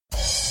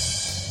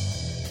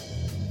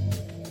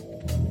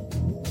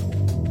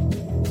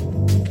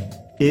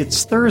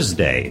It's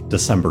Thursday,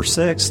 December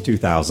 6,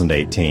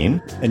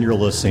 2018, and you're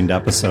listening to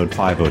episode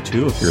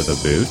 502 of Fear the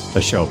Boot,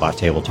 a show about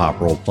tabletop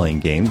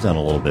role-playing games and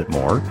a little bit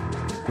more.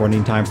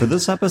 Running time for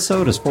this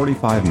episode is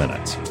 45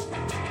 minutes.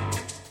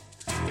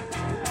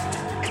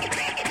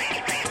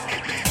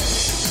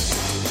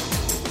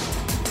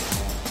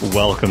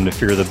 Welcome to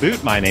Fear the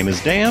Boot. My name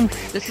is Dehm.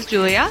 This is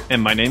Julia.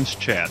 And my name's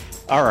Chad.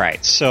 All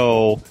right,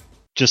 so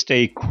just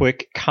a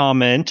quick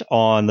comment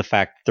on the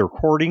fact that the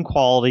recording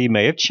quality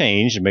may have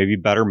changed, it may be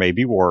better,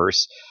 maybe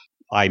worse.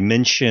 I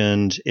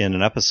mentioned in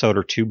an episode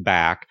or two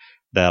back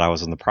that I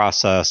was in the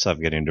process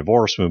of getting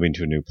divorced, moving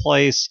to a new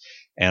place,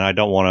 and I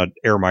don't want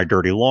to air my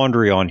dirty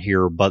laundry on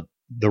here, but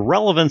the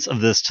relevance of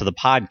this to the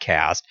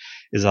podcast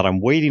is that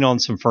I'm waiting on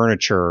some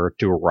furniture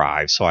to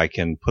arrive so I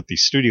can put the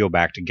studio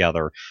back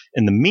together.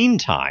 In the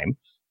meantime,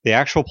 the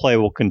actual play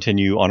will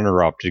continue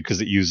uninterrupted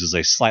because it uses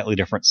a slightly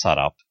different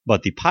setup.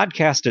 But the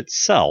podcast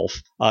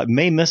itself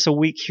may miss a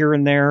week here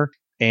and there.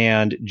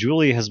 And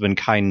Julie has been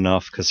kind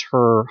enough because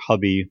her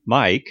hubby,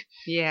 Mike,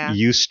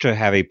 used to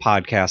have a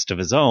podcast of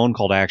his own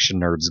called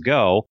Action Nerds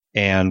Go.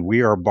 And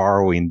we are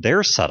borrowing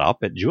their setup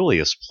at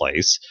Julia's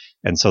place.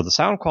 And so the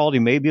sound quality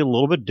may be a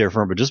little bit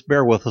different, but just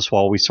bear with us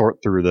while we sort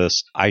through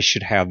this. I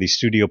should have the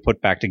studio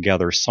put back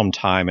together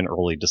sometime in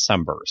early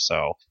December.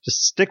 So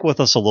just stick with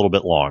us a little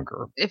bit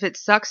longer. If it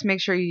sucks,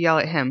 make sure you yell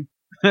at him.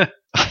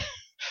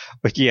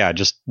 But yeah,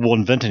 we'll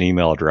invent an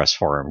email address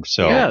for him.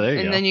 So yeah, there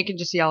you go. Then you can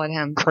just yell at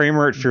him.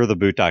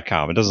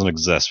 Kramer@feartheboot.com. It doesn't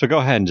exist, but go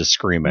ahead and just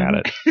scream at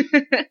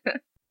it.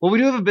 Well, we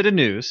do have a bit of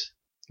news.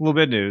 A little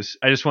bit of news.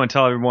 I just want to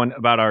tell everyone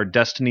about our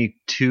Destiny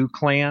 2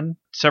 clan.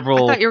 I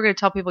thought you were going to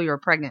tell people you were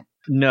pregnant.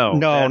 No,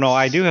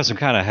 I do have some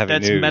kind of heavy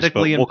news. That's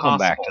medically we'll impossible. Come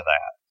back to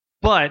that.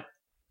 But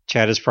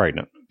Chad is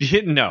pregnant.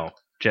 No,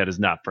 Chad is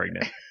not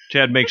pregnant.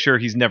 Chad makes sure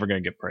he's never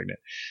going to get pregnant.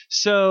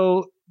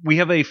 So we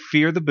have a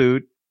Fear the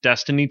Boot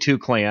Destiny 2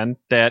 clan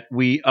that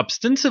we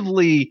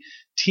ostensibly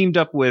teamed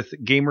up with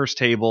Gamers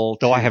Table.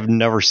 Though I have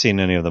never seen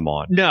any of them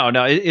on. No,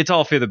 it's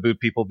all Fear the Boot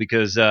people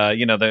because, they're all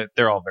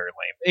very lame.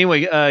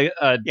 Anyway,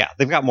 yeah,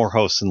 they've got more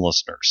hosts than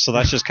listeners, so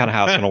that's just kind of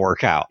how it's going to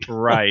work out.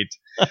 Right.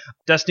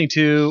 Destiny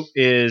 2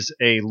 is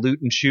a loot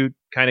and shoot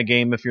kind of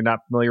game. If you're not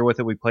familiar with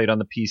it, we played on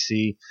the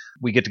PC.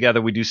 We get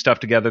together, we do stuff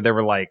together. There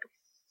were like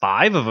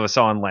 5 of us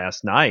on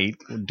last night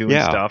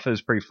doing stuff. It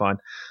was pretty fun.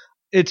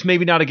 It's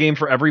maybe not a game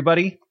for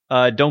everybody.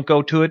 Don't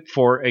go to it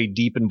for a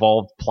deep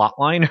involved plot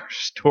line or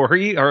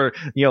story or,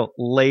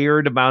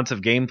 layered amounts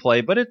of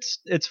gameplay, but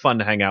it's fun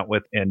to hang out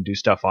with and do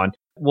stuff on.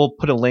 We'll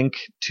put a link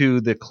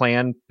to the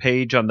clan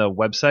page on the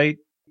website.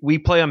 We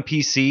play on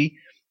PC,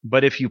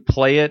 but if you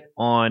play it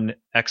on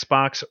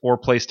Xbox or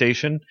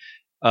PlayStation,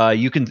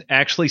 you can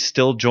actually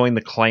still join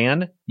the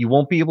clan. You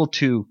won't be able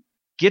to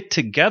get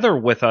together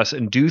with us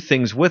and do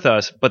things with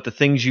us, but the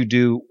things you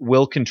do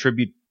will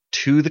contribute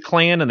to the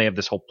clan, and they have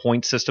this whole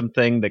point system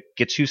thing that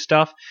gets you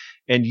stuff,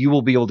 and you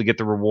will be able to get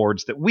the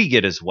rewards that we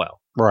get as well.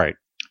 Right.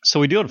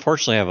 So we do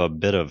unfortunately have a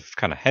bit of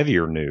kind of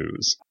heavier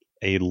news.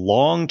 A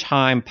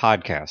longtime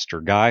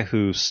podcaster, guy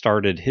who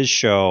started his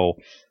show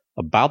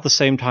about the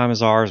same time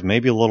as ours,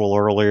 maybe a little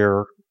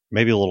earlier,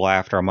 maybe a little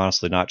after, I'm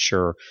honestly not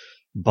sure,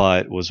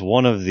 but was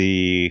one of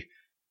the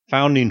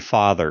founding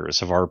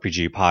fathers of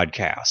RPG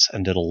podcasts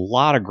and did a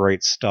lot of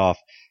great stuff,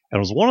 and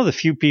was one of the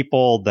few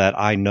people that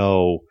I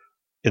know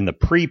in the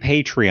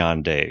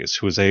pre-Patreon days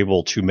who was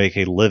able to make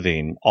a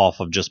living off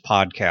of just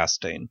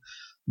podcasting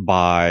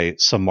by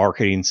some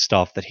marketing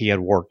stuff that he had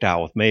worked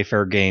out with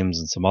Mayfair Games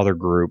and some other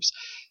groups.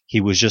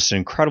 He was just an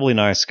incredibly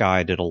nice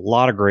guy, did a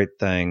lot of great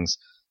things,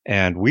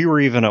 and we were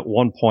even at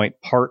one point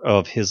part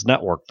of his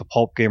network, the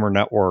Pulp Gamer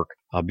Network,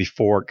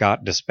 before it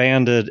got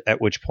disbanded,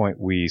 at which point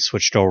we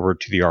switched over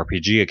to the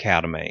RPG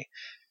Academy.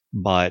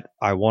 But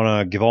I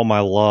want to give all my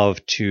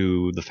love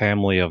to the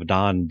family of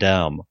Don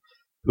Dehm,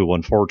 who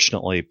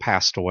unfortunately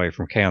passed away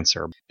from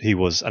cancer. He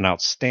was an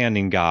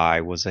outstanding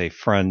guy, was a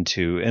friend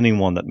to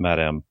anyone that met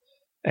him,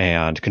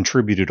 and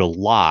contributed a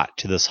lot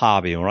to this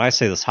hobby. And when I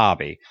say this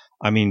hobby,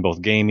 I mean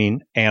both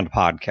gaming and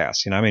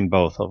podcasting. I mean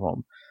both of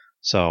them.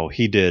 So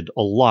he did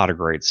a lot of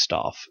great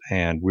stuff,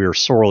 and we're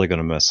sorely going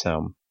to miss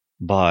him.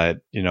 But,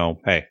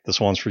 hey,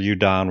 this one's for you,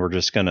 Don. We're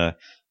just going to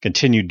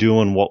continue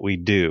doing what we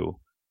do,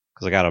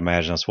 because I got to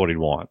imagine that's what he'd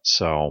want.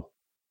 So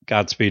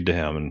Godspeed to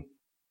him. And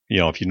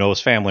if you know his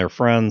family or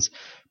friends,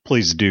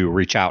 please do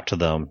reach out to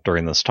them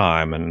during this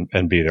time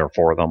and be there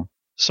for them.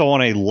 So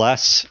on a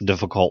less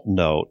difficult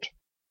note,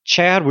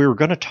 Chad, we were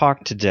going to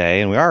talk today,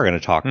 and we are going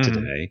to talk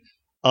today,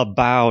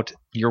 about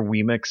your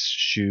Wemic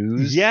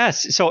shoes.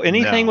 Yes. So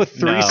anything with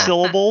 3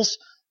 syllables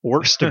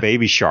works to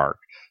Baby Shark.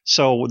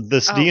 So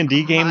this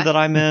D&D game that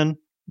I'm in,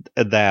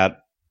 that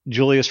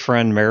Julia's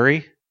friend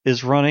Mary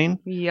is running.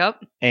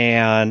 Yep.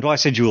 And, I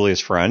say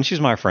Julia's friend. She's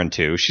my friend,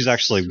 too. She's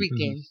actually... Sweet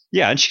game.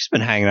 Yeah, and she's been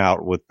hanging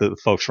out with the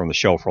folks from the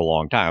show for a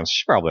long time, so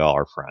she's probably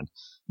our friend.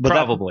 But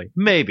probably.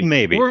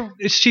 Maybe.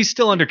 She's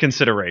still under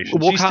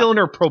consideration. She's still in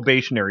her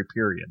probationary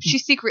period. She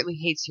secretly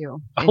hates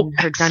you in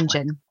her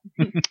dungeon.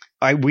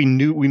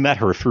 We met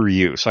her through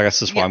you, so I guess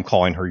that's why I'm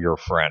calling her your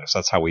friend. So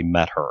that's how we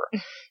met her.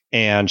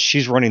 and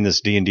she's running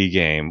this D&D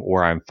game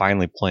where I'm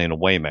finally playing a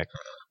Wemic,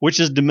 which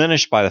is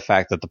diminished by the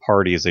fact that the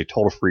party is a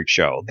total freak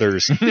show.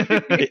 There's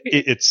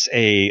it's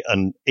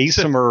an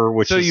asymmer,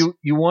 which so is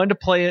you wanted to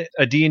play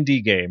a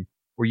D&D game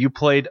where you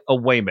played a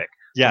Wemic.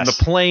 yes. On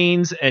the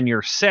plains, and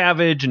you're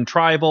savage and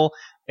tribal,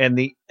 and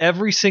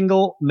every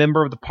single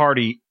member of the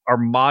party are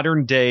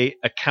modern day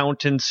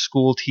accountants,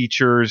 school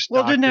teachers.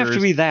 Well, doctors. it didn't have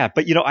to be that,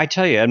 but I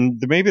tell you,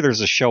 and maybe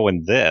there's a show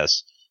in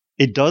this.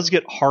 It does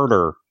get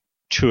harder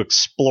to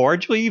explore.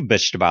 You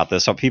bitched about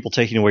this, how people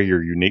taking away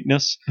your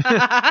uniqueness,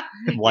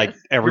 like Yes.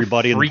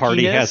 everybody in the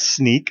party freakiness. has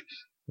sneak.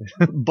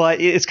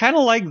 But it's kind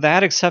of like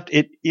that, except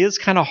it is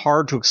kind of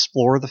hard to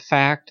explore the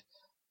fact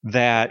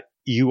that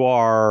you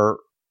are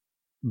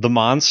the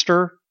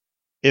monster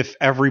if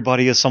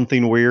everybody is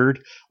something weird.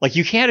 Like,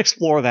 you can't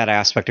explore that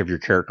aspect of your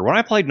character. When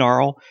I played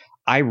Gnarl,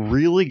 I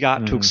really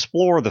got to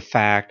explore the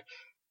fact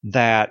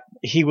that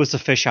he was a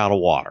fish out of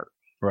water.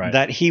 Right.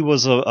 That he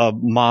was a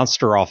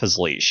monster off his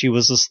leash. He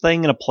was this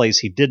thing in a place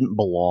he didn't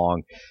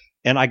belong.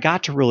 And I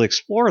got to really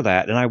explore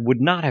that, and I would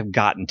not have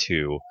gotten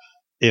to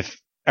if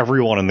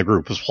everyone in the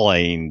group was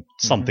playing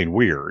something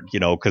weird,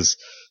 because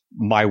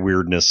my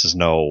weirdness is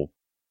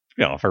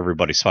if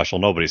everybody's special,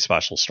 nobody's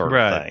special sort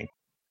of thing.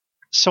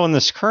 So in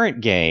this current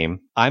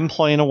game, I'm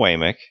playing a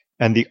Wemic,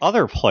 and the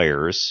other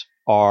players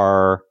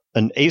are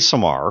an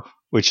Asimar,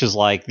 which is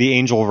like the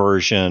angel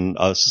version.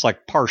 It's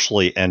like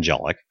partially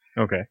angelic.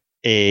 Okay.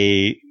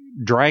 A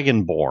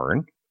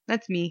Dragonborn.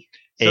 That's me.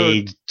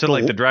 So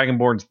like the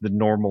Dragonborn's the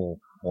normal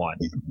one.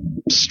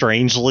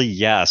 Strangely,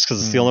 yes,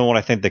 because it's the only one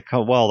I think that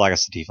well, I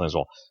guess the Tiefling as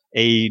well.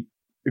 A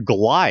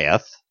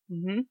Goliath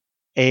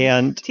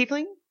and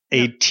Tiefling?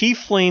 a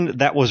Tiefling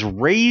that was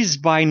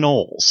raised by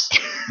gnolls.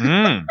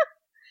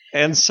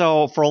 And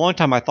so for a long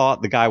time I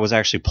thought the guy was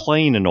actually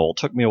playing a gnoll. It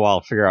took me a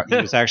while to figure out he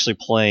was actually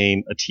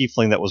playing a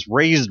Tiefling that was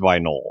raised by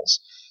gnolls.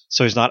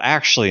 So he's not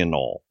actually a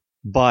gnoll.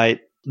 But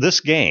this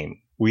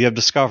game, we have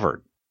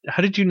discovered.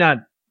 How did you not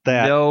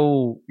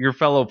know your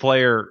fellow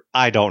player?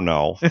 I don't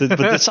know.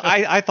 But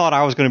I thought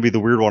I was going to be the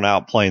weird one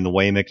out playing the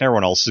Wemic, and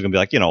everyone else is going to be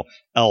like,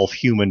 elf,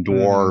 human,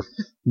 dwarf.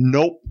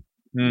 Nope.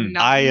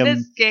 Not I in am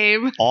this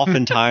game.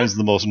 oftentimes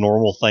the most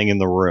normal thing in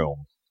the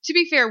room. To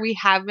be fair, we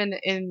have been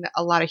in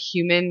a lot of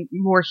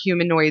more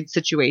humanoid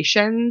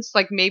situations.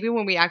 Like, maybe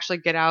when we actually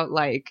get out,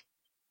 like,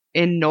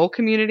 in gnoll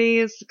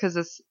communities,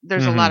 because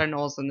there's a lot of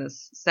gnolls in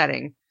this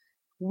setting,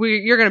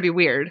 you're going to be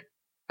weird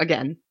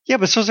again. Yeah,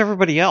 but so's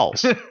everybody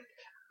else.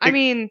 I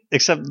mean,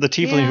 except the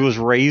Tiefling who was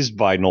raised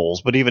by gnolls,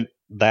 but even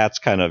that's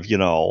kind of,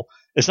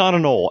 it's not a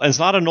gnoll. And it's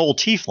not a gnoll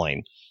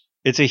Tiefling.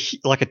 It's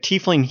like a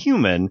Tiefling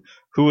human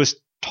who was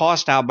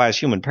tossed out by his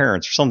human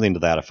parents or something to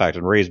that effect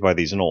and raised by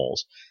these gnolls.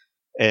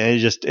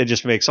 And it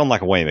just makes,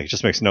 unlike a Wemic, it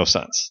just makes no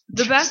sense.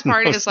 The best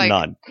part is like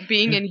none.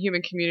 being in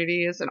human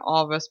communities and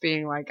all of us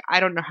being like, I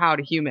don't know how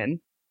to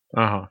human.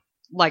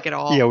 Like at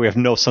all. Yeah, we have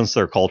no sense of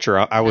their culture.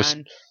 I was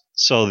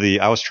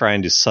None.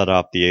 trying to set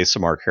up the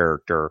Asimar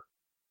character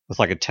with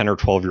like a 10 or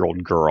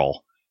 12-year-old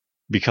girl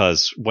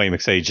because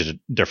Wemic's aged it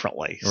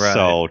differently. Right.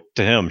 So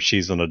to him,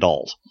 she's an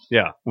adult.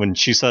 Yeah. When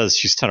she says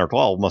she's 10 or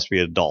 12, must be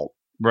an adult.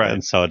 Right.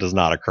 And so it does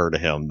not occur to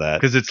him that...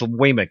 Because it's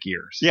Wemic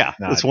years. Yeah,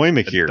 it's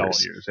Wemic years.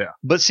 Adult years, yeah.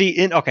 But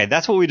see,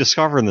 that's what we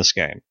discover in this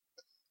game,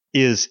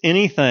 is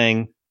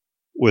anything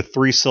with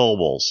 3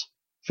 syllables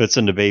fits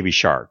into Baby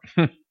Shark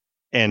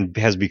and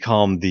has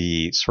become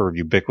the sort of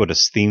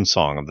ubiquitous theme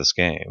song of this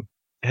game.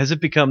 Has it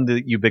become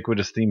the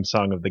ubiquitous theme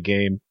song of the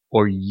game,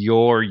 or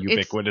your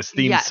ubiquitous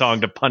theme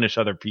song to punish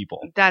other people?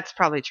 That's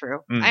probably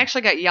true. I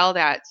actually got yelled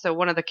at. So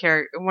one of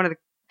the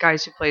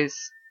guys who plays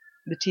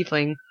the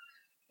Tiefling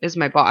is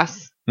my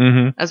boss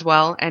as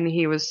well, and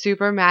he was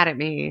super mad at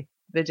me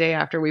the day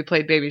after we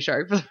played Baby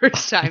Shark for the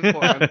first time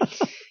for him.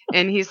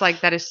 And he's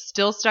like, that is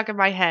still stuck in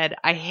my head.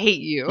 I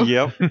hate you.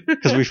 Yep,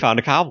 because we found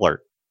a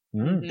cobbler.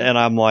 And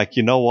I'm like,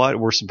 you know what?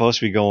 We're supposed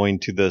to be going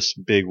to this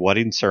big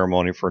wedding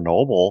ceremony for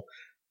Noble.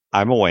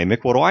 I'm a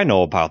Wemic. What do I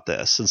know about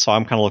this? And so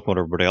I'm kind of looking what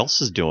everybody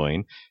else is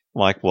doing. I'm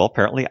like, well,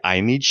 apparently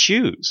I need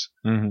shoes.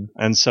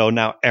 And so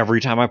now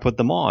every time I put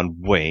them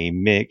on,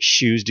 Wemic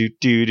shoes, do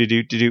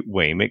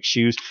Wemic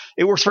shoes.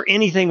 It works for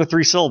anything with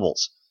 3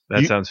 syllables.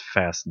 That sounds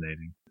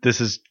fascinating.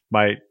 This is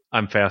my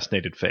I'm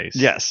fascinated face.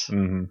 Yes.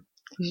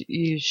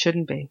 You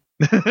shouldn't be.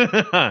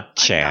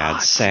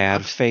 Chad,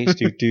 sad face,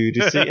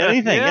 see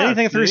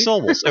anything 3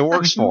 syllables. It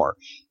works for.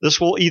 This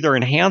will either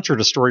enhance or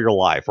destroy your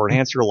life, or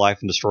enhance your life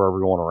and destroy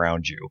everyone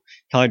around you.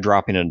 Kind of like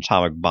dropping an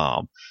atomic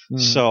bomb.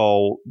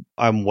 So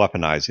I'm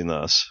weaponizing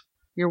this.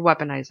 You're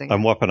weaponizing.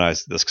 I'm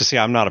weaponizing this because, see,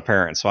 I'm not a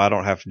parent, so I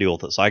don't have to deal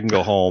with this. I can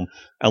go home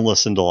and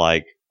listen to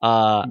like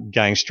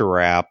gangster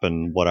rap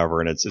and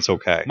whatever, and it's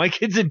okay. My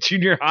kid's in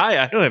junior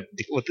high. I don't have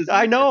to deal with this.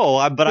 I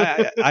know,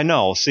 but I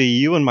know. See,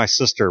 you and my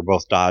sister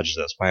both dodged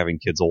this by having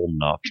kids old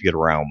enough to get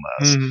around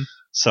this.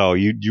 So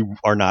you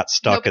are not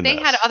stuck in this.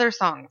 They had other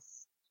songs.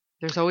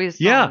 There's always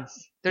songs. Yeah.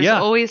 There's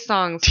always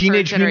songs.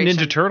 Teenage Mutant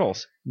Ninja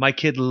Turtles. My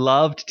kid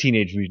loved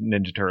Teenage Mutant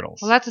Ninja Turtles.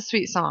 Well, that's a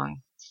sweet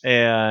song.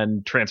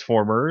 And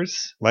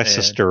Transformers. My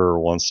sister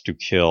wants to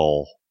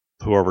kill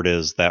whoever it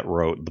is that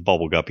wrote the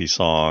Bubble Guppy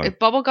song.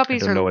 Bubble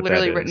Guppies are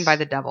literally written by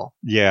the devil.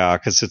 Yeah,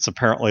 because it's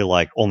apparently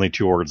like only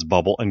 2 words,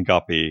 bubble and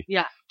guppy.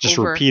 Yeah. Just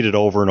repeated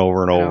over and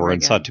over and over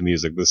and set to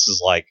music. This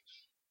is like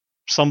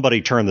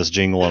somebody turned this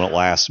jingle in at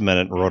last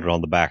minute and wrote it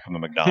on the back of a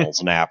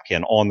McDonald's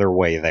napkin on their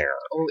way there.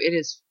 Oh, it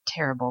is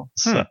terrible.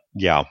 So,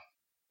 yeah.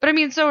 But I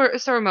mean, so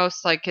are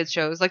most like kids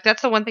shows. Like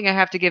that's the one thing I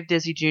have to give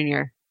Disney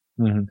Junior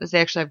is they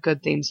actually have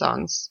good theme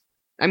songs.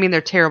 I mean,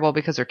 they're terrible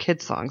because they're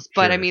kids songs,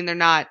 but I mean, they're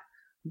not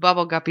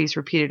Bubble Guppies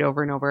repeated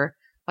over and over.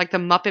 Like the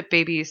Muppet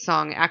Babies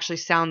song actually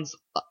sounds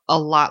a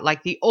lot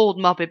like the old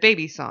Muppet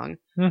Babies song.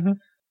 I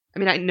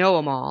mean, I know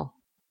them all.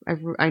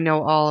 I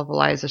know all of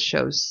Eliza's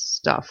show's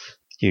stuff.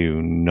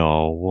 You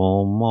know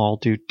them all.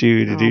 No. You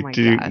can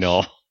do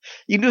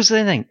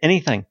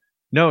anything.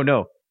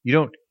 No. You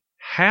don't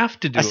have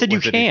to do it. I said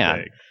you can.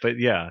 Anything, but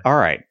yeah. All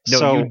right. No,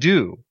 so, you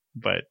do,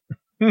 but...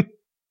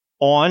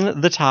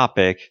 on the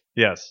topic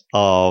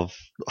of...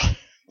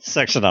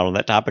 section not on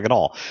that topic at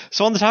all.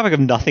 So on the topic of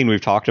nothing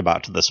we've talked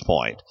about to this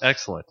point.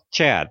 Excellent.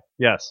 Chad.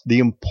 Yes. The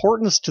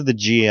importance to the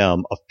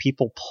GM of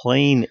people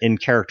playing in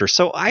character.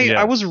 So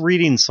I was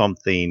reading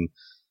something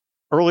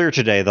earlier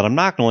today that I'm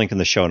not going to link in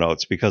the show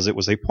notes because it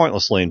was a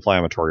pointlessly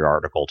inflammatory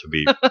article, to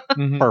be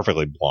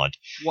perfectly blunt.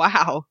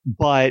 Wow.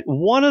 But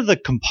one of the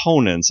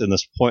components in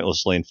this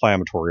pointlessly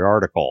inflammatory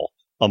article,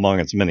 among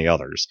its many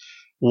others,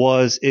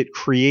 was it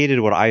created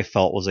what I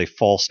felt was a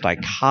false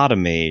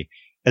dichotomy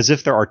as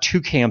if there are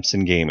 2 camps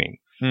in gaming.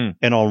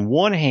 And on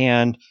one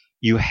hand,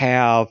 you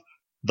have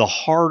the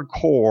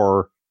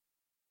hardcore,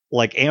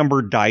 like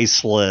Amber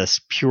Diceless,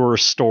 pure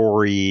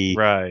story,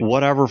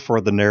 whatever for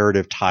the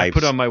narrative types. I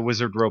put on my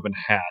wizard robe and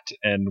hat,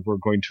 and we're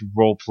going to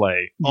role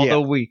play.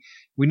 Although we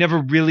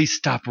never really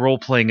stop role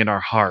playing in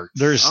our hearts.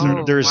 There's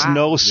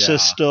no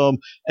system.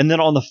 And then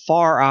on the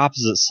far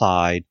opposite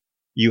side,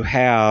 you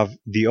have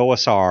the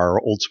OSR,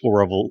 Old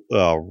School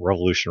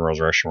Revolution,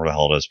 Resurrection, where the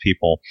hell it is,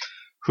 people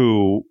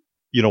who...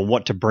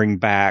 want to bring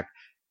back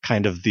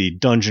kind of the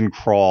dungeon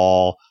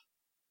crawl,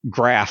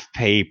 graph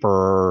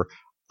paper.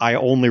 I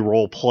only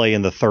role play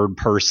in the third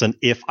person.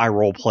 If I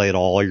role play at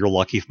all, you're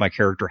lucky if my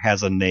character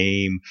has a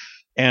name.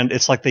 And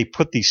it's like they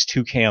put these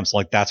 2 camps,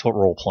 like that's what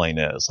role playing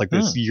is. Like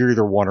you're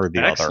either one or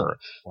the other.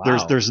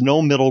 Wow. There's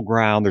no middle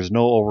ground. There's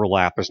no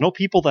overlap. There's no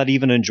people that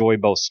even enjoy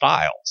both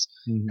styles.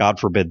 God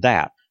forbid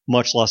that.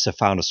 Much less have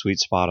found a sweet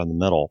spot in the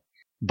middle.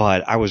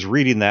 But I was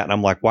reading that and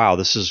I'm like, wow,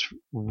 this is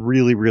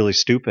really, really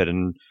stupid.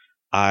 And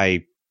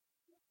I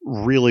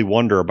really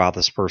wonder about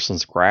this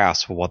person's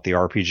grasp of what the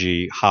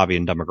RPG hobby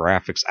and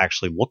demographics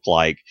actually look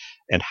like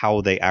and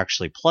how they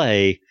actually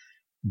play.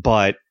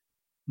 But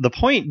the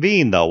point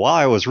being, though, while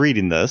I was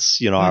reading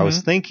this, I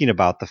was thinking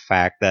about the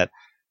fact that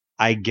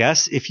I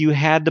guess if you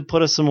had to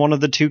put us in one of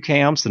the 2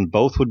 camps, then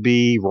both would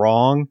be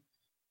wrong.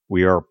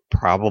 We are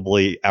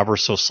probably ever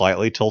so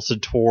slightly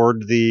tilted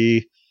toward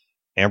the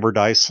Amber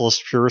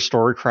Diceless pure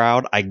story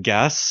crowd, I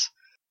guess.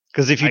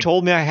 Because if you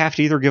told me I have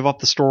to either give up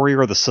the story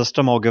or the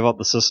system, I'll give up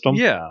the system.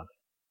 Yeah.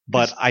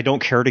 But I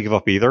don't care to give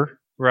up either.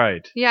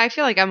 Right. Yeah, I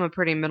feel like I'm a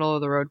pretty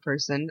middle-of-the-road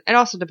person. It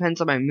also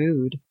depends on my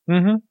mood.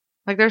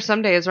 Like, there's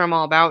some days where I'm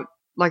all about,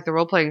 like, the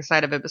role-playing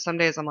side of it, but some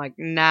days I'm like,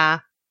 nah,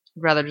 I'd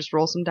rather just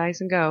roll some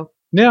dice and go.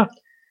 Yeah.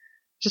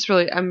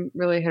 I'm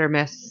really hit or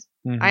miss.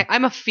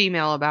 I'm a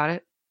female about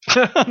it.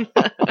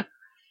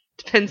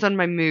 Depends on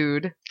my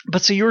mood.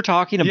 But so you were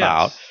talking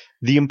about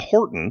the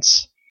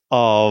importance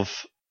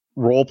of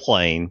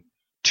role-playing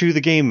to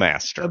the game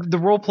master. The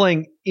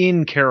role-playing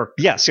in character.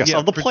 Yes,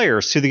 of the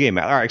players to the game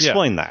master. All right,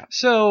 explain that.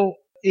 So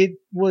it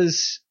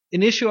was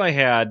an issue I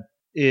had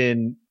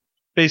in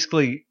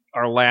basically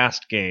our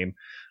last game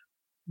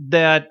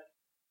that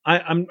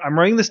I'm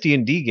running this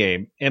D&D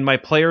game, and my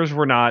players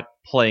were not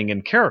playing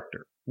in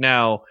character.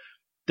 Now,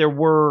 there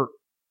were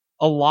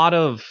a lot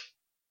of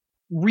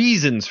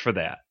reasons for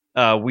that.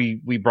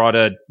 We brought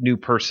a new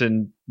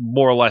person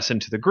more or less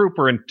into the group.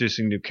 We're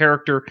introducing a new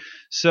character.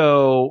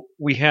 So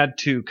we had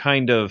to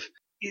kind of,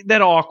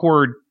 that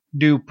awkward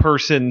new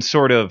person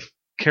sort of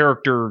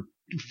character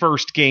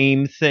first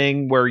game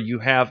thing where you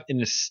have an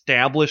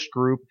established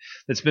group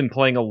that's been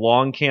playing a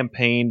long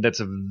campaign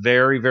that's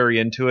very, very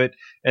into it.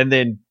 And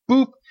then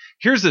boop,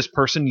 here's this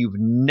person you've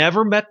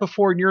never met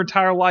before in your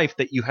entire life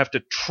that you have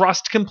to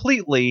trust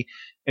completely.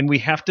 And we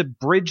have to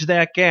bridge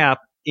that gap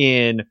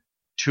in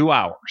 2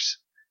 hours.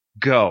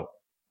 Go,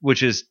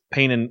 which is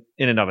pain in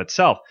and of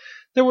itself.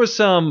 There was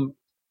some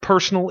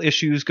personal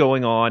issues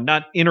going on,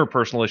 not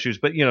interpersonal issues,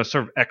 but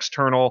sort of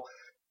external,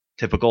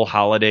 typical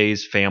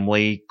holidays,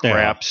 family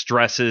crap,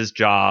 stresses,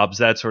 jobs,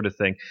 that sort of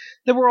thing.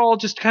 That were all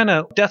just kind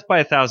of death by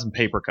 1,000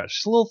 paper cuts,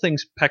 just little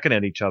things pecking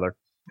at each other.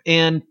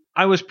 And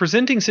I was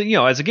presenting,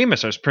 as a game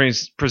master, I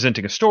was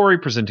presenting a story,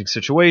 presenting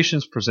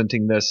situations,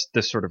 presenting this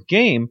sort of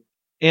game,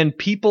 and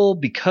people,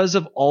 because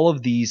of all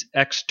of these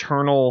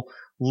external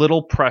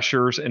little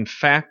pressures and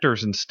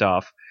factors and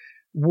stuff,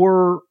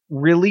 were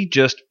really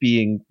just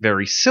being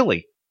very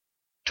silly.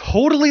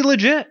 Totally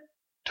legit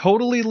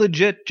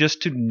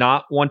just to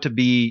not want to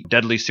be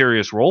deadly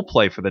serious role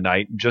play for the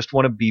night, just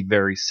want to be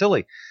very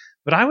silly.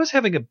 But I was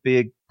having a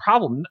big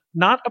problem,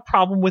 not a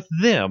problem with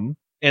them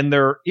and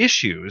their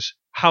issues.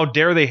 How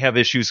dare they have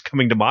issues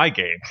coming to my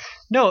game?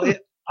 No,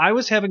 I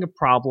was having a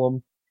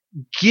problem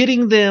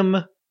getting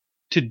them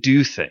to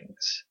do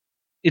things.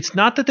 It's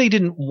not that they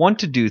didn't want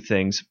to do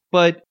things,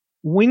 but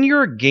when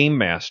you're a game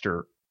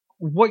master,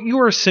 what you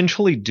are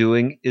essentially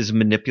doing is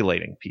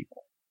manipulating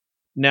people.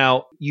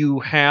 Now, you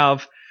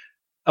have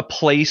a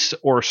place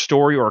or a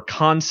story or a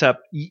concept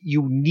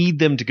you need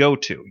them to go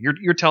to.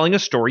 You're telling a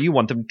story, you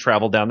want them to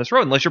travel down this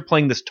road. Unless you're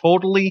playing this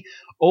totally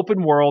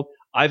open world,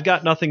 I've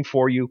got nothing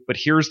for you, but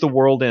here's the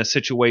world in a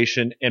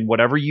situation, and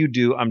whatever you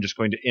do, I'm just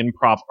going to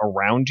improv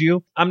around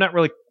you. I'm not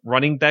really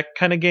running that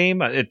kind of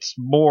game. It's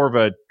more of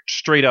a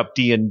straight up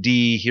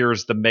D&D,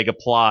 here's the mega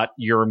plot,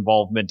 your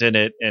involvement in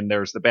it, and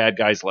there's the bad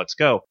guys, let's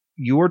go.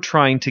 You are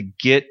trying to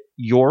get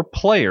your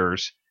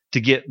players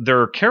to get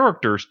their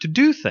characters to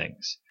do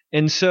things.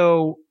 And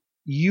so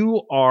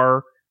you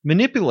are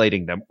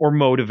manipulating them or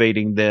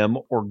motivating them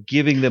or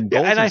giving them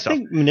goals. And I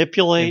think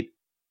manipulate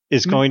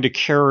is going to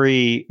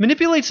carry.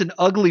 Manipulate's an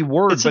ugly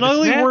word. It's an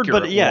ugly word,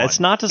 but yeah, it's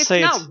not to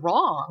say it's not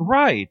wrong.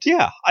 Right.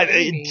 Yeah.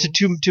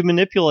 To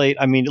manipulate,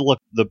 I mean, look,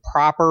 the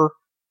proper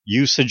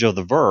usage of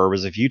the verb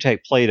is if you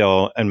take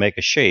Play-Doh and make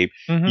a shape,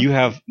 you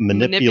have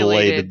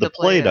manipulated the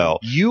Play-Doh.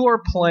 You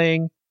are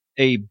playing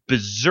a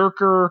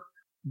berserker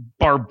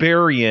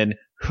barbarian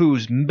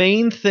whose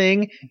main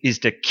thing is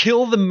to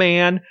kill the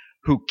man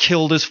who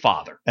killed his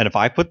father. And if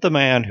I put the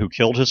man who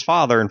killed his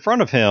father in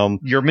front of him,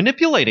 you're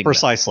manipulating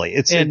precisely.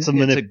 It's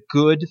a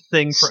good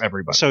thing for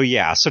everybody.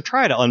 So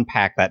try to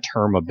unpack that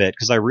term a bit,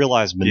 because I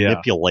realize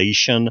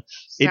manipulation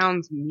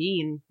sounds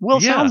mean. Well,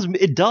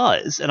 it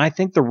does, and I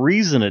think the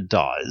reason it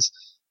does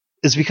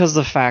is because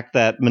of the fact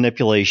that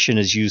manipulation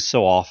is used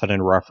so often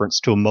in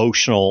reference to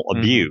emotional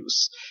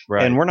abuse,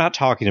 right. And we're not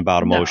talking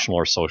about emotional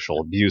or social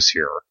abuse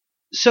here.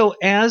 So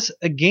as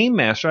a game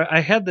master,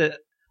 I had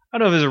I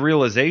don't know if it was a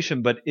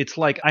realization, but it's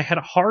like I had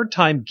a hard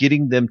time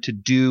getting them to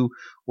do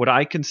what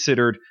I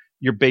considered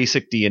your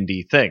basic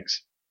D&D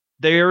things.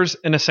 There's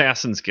an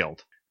Assassin's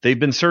Guild. They've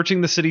been searching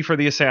the city for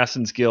the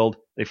Assassin's Guild.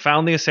 They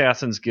found the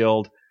Assassin's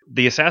Guild.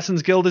 The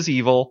Assassin's Guild is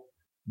evil.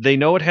 They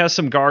know it has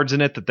some guards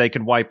in it that they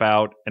can wipe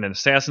out, and an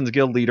Assassin's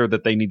Guild leader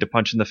that they need to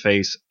punch in the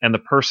face, and the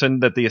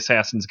person that the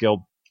Assassin's Guild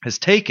has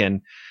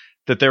taken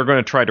that they're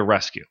going to try to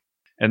rescue.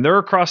 And they're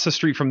across the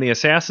street from the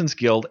Assassin's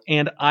Guild,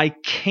 and I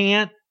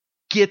can't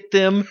get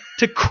them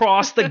to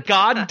cross the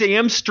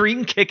goddamn street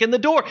and kick in the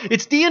door.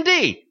 It's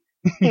D&D.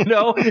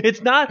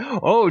 It's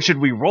not, should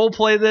we role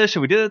play this?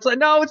 Should we do this? It's like,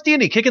 no, it's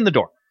D&D. Kick in the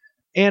door.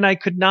 And I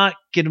could not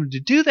get them to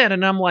do that.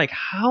 And I'm like,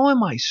 how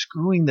am I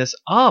screwing this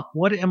up?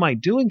 What am I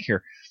doing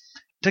here?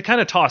 To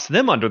kind of toss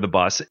them under the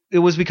bus, it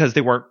was because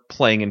they weren't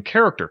playing in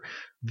character.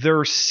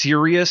 They're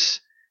serious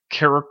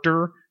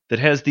character that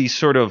has these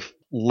sort of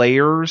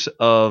layers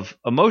of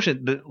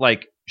emotion that,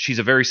 like, she's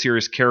a very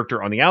serious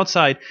character on the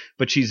outside,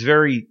 but she's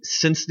very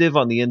sensitive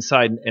on the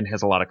inside and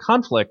has a lot of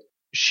conflict.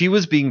 She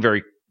was being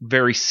very,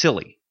 very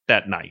silly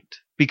that night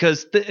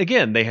because,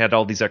 again, they had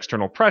all these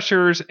external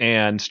pressures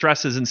and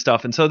stresses and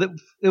stuff. And so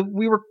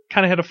we were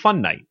kind of had a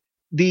fun night.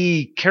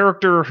 The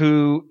character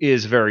who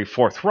is very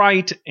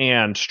forthright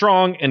and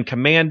strong and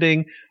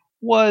commanding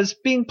was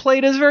being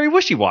played as very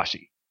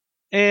wishy-washy.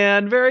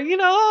 And very,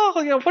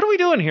 what are we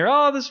doing here?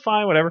 Oh, this is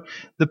fine, whatever.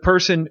 The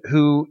person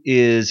who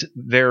is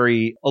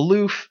very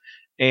aloof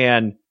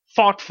and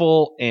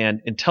thoughtful and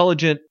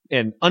intelligent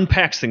and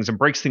unpacks things and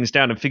breaks things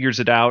down and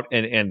figures it out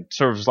and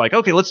sort of is like,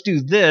 okay, let's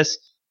do this,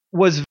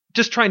 was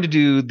just trying to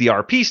do the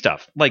RP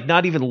stuff. Like,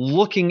 not even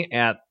looking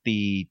at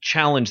the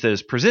challenge that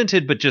is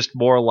presented, but just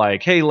more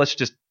like, hey, let's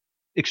just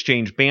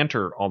exchange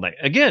banter all night.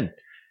 Again,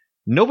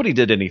 nobody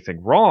did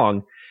anything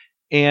wrong.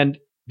 And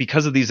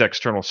because of these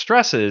external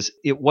stresses,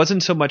 it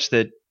wasn't so much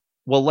that,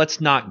 well, let's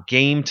not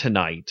game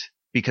tonight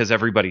because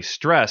everybody's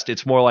stressed.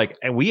 It's more like,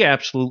 and we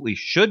absolutely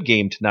should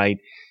game tonight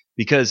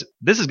because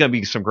this is going to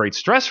be some great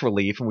stress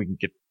relief and we can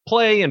get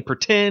play and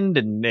pretend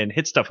and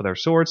hit stuff with our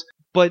swords.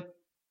 But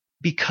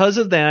because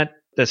of that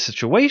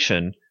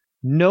situation,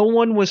 no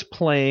one was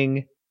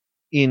playing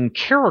in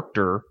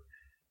character.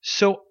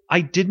 So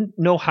I didn't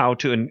know how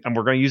to, and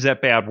we're going to use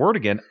that bad word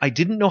again, I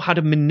didn't know how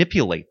to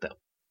manipulate them.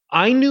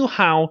 I knew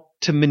how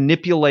to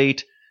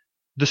manipulate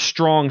the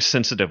strong,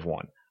 sensitive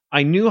one.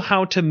 I knew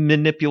how to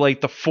manipulate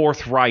the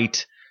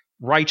forthright,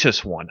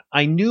 righteous one.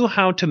 I knew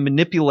how to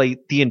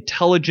manipulate the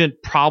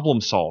intelligent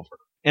problem solver.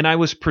 And I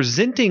was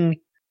presenting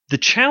the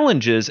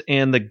challenges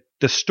and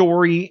the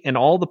story and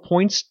all the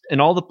points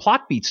and all the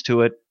plot beats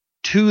to it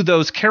to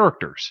those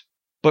characters.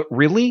 But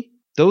really,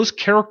 those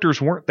characters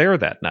weren't there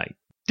that night.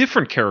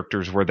 Different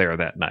characters were there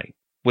that night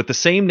with the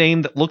same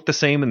name that looked the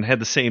same and had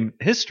the same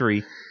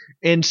history.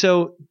 And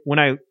so when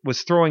I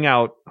was throwing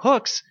out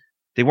hooks,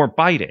 they weren't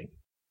biting.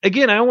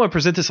 Again, I don't want to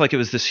present this like it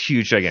was this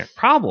huge, gigantic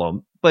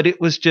problem, but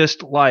it was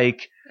just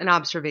like an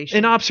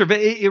observation.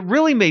 It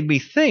really made me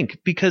think,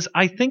 because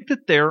I think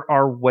that there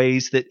are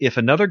ways that if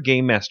another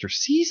game master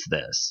sees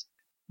this,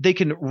 they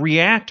can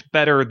react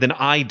better than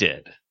I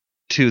did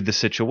to the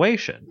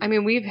situation. I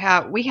mean, we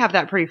have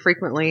that pretty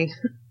frequently,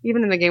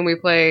 even in the game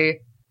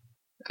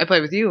I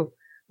play with you,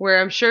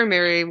 where I'm sure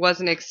Mary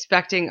wasn't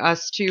expecting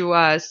us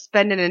to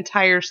spend an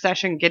entire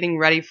session getting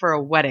ready for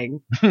a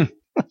wedding.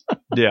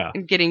 Yeah.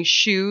 And getting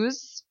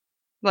shoes.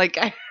 Like,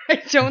 I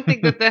don't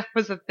think that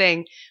was a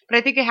thing, but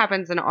I think it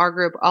happens in our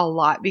group a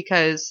lot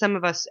because some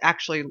of us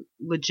actually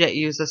legit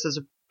use this as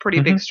a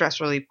pretty big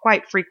stress relief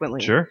quite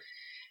frequently. Sure.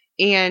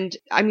 And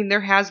I mean, there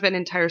has been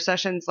entire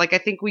sessions. Like, I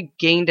think we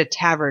gained a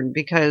tavern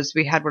because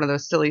we had one of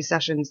those silly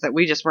sessions that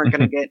we just weren't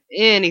going to get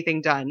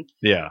anything done.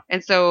 Yeah.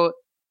 And so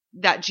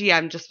that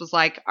GM just was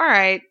like, all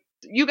right,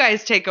 you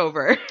guys take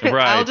over.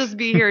 Right. I'll just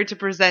be here to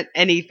present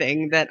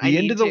anything that I need to.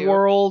 The end of the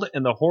world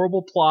and the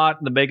horrible plot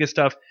and the mega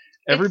stuff.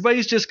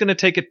 Everybody's just going to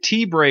take a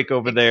tea break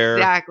over there.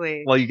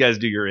 Exactly. While you guys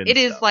do your It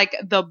is like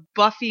the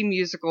Buffy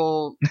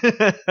musical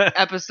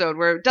episode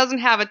where it doesn't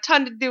have a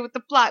ton to do with the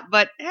plot,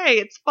 but hey,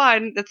 it's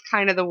fun. That's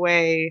kind of the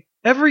way.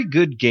 Every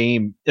good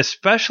game,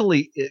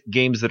 especially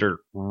games that are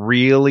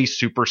really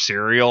super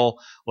serial,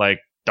 like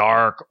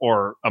dark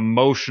or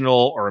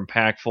emotional or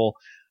impactful,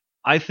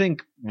 I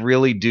think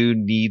really do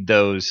need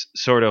those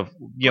sort of,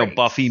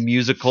 Buffy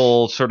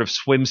musical sort of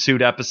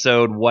swimsuit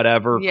episode,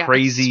 whatever,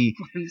 crazy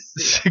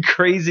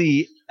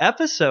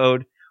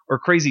episode or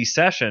crazy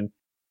session.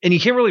 And you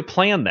can't really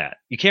plan that.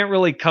 You can't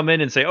really come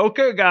in and say,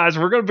 okay, guys,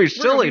 we're going to be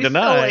silly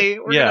tonight.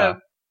 We're going to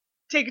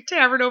take a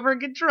tavern over and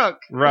get drunk.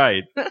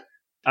 Right.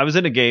 I was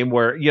in a game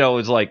where, it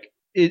was like,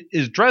 it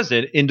is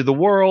Dresden, into the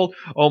world.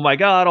 Oh my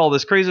God, all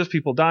this craziness,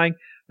 people dying.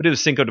 But it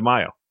was Cinco de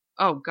Mayo.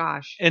 Oh,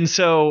 gosh. And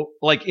so,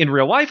 like, in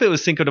real life, it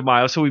was Cinco de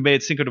Mayo, so we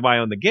made Cinco de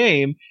Mayo in the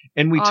game,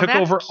 and we took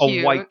over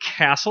a White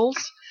Castles,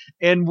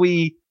 and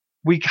we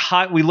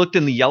looked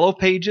in the yellow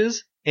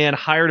pages and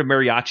hired a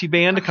mariachi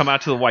band to come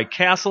out to the White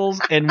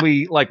Castles, and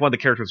we, like, one of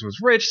the characters was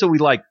rich, so we,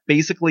 like,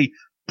 basically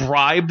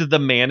bribed the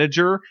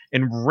manager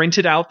and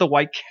rented out the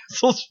White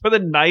Castles for the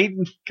night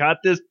and got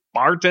this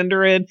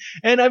bartender in,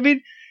 and, I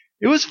mean,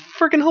 it was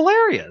freaking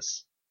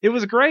hilarious. It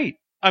was great.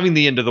 I mean,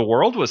 the end of the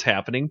world was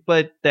happening,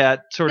 but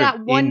that sort of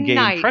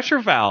in-game pressure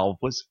valve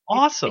was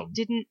awesome.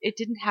 It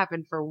didn't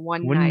happen for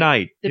one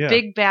night. The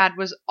big bad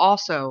was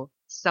also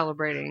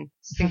celebrating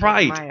Cinco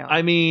de Mayo.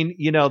 I mean,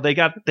 they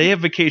have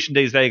vacation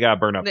days they got to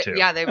burn up too.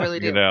 Yeah, they really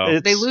do.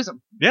 They lose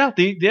them. Yeah,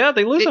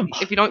 they lose them.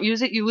 If you don't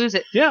use it, you lose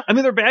it. Yeah, I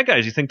mean, they're bad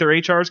guys. You think their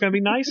HR is going to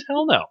be nice?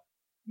 Hell no.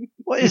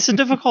 Well, it's a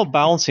difficult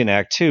balancing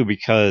act too,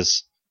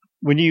 because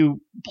when you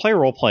play a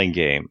role-playing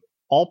game,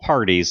 all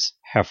parties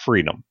have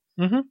freedom.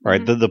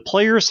 Right? The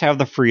players have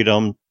the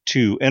freedom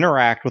to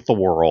interact with the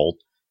world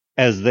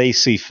as they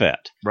see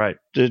fit. Right.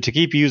 To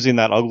keep using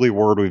that ugly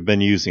word we've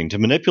been using, to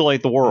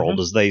manipulate the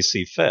world as they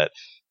see fit.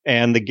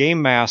 And the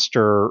game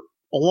master,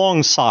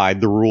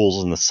 alongside the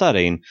rules and the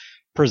setting,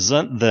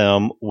 present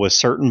them with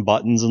certain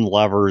buttons and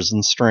levers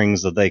and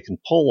strings that they can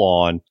pull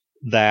on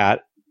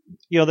that,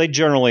 they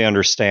generally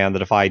understand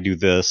that if I do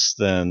this,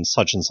 then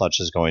such and such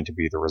is going to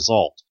be the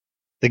result.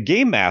 The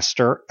game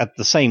master, at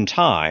the same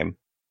time,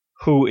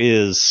 who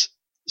is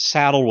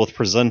saddled with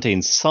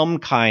presenting some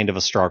kind of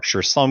a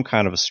structure, some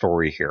kind of a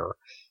story here.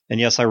 And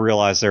yes, I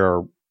realize there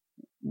are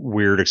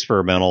weird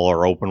experimental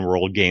or open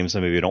world games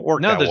that maybe don't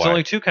work that way. No, there's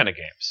only two kind of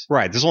games.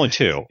 Right, there's only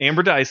two.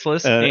 Amber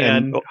Diceless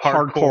and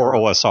hardcore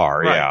OSR.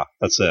 Right. Yeah,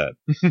 that's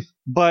it.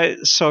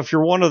 But so if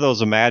you're one of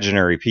those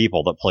imaginary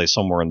people that play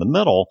somewhere in the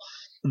middle,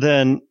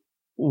 then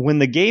when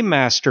the game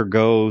master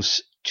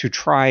goes to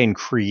try and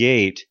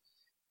create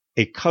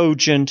a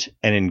cogent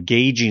and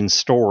engaging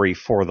story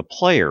for the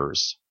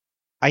players,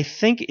 I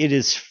think it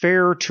is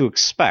fair to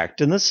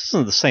expect, and this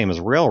isn't the same as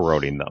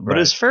railroading them, but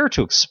it's fair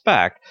to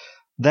expect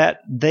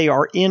that they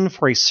are in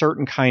for a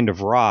certain kind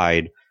of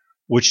ride,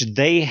 which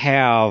they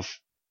have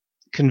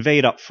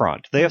conveyed up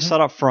front. They have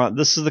said up front,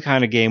 this is the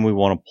kind of game we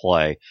want to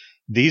play.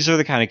 These are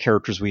the kind of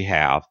characters we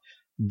have.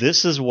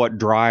 This is what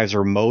drives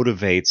or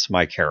motivates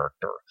my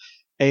character.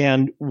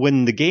 And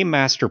when the game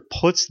master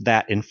puts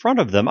that in front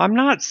of them, I'm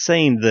not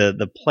saying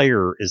the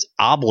player is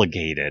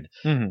obligated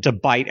to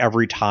bite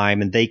every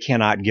time and they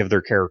cannot give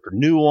their character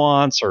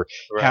nuance or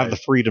have the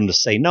freedom to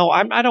say no.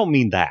 I don't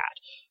mean that.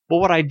 But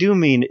what I do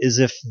mean is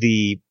if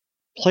the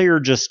player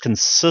just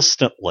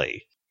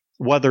consistently,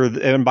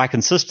 and by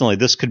consistently,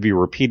 this could be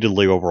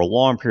repeatedly over a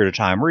long period of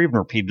time or even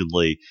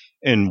repeatedly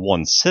in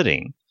one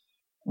sitting,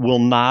 will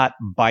not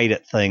bite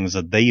at things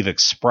that they've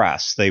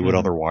expressed they would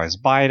otherwise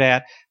bite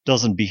at,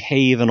 doesn't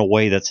behave in a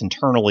way that's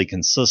internally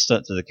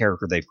consistent to the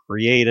character they've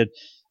created,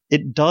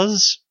 it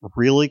does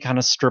really kind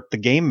of strip the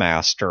game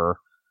master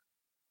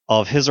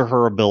of his or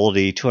her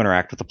ability to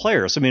interact with the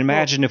players. I mean,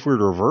 imagine if we were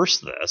to reverse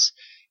this,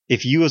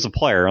 if you as a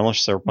player,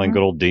 unless they're playing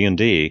good old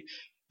D&D,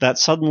 that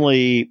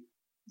suddenly,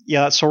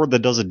 that sword that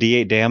does a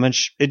D8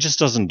 damage, it just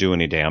doesn't do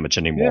any damage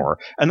anymore.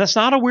 Yeah. And that's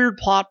not a weird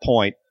plot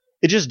point.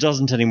 It just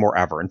doesn't anymore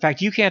ever. In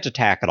fact, you can't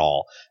attack at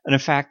all. And in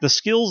fact, the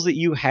skills that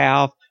you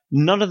have,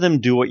 none of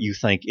them do what you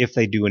think if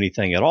they do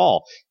anything at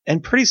all.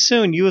 And pretty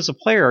soon, you as a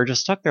player are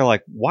just stuck there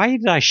like, why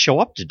did I show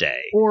up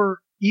today? Or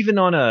even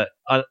on a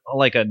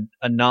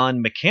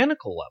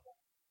non-mechanical level,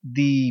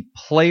 the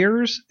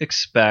players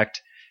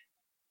expect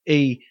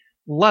a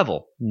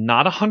level,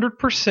 not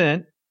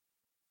 100%,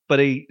 but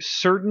a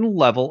certain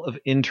level of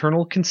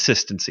internal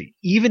consistency.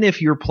 Even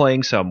if you're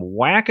playing some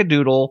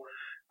wackadoodle,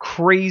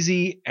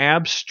 crazy,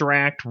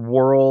 abstract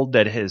world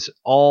that is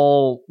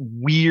all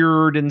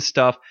weird and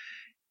stuff,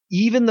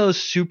 even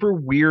those super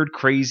weird,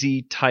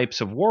 crazy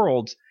types of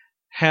worlds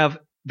have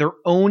their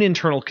own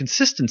internal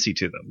consistency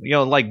to them. You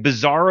know, like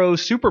Bizarro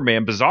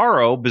Superman,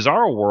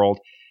 Bizarro World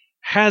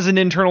has an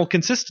internal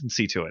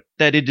consistency to it,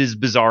 that it is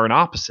bizarre and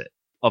opposite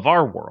of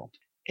our world.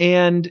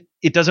 And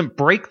it doesn't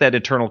break that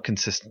internal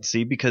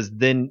consistency because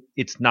then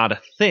it's not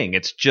a thing.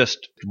 It's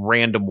just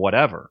random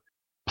whatever.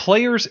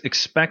 Players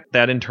expect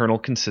that internal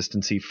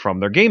consistency from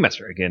their game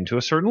master, again, to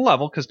a certain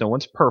level because no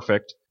one's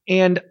perfect.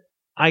 And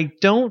I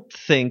don't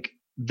think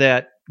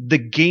that the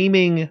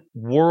gaming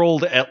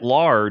world at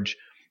large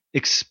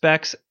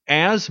expects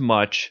as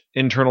much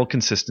internal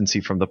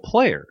consistency from the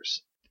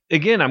players.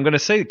 Again, I'm going to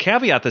say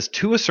caveat this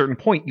to a certain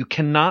point. You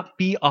cannot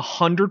be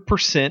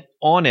 100%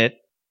 on it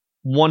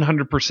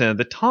 100% of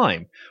the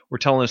time. We're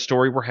telling a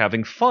story, we're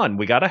having fun.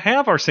 We got to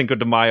have our Cinco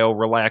de Mayo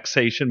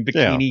relaxation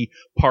bikini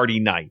party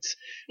nights.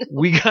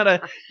 We got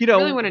to, I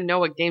really want to know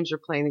what games you're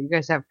playing that you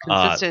guys have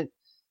consistent.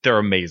 They're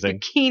amazing.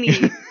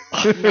 Bikini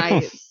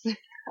nights.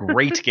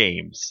 Great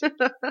games.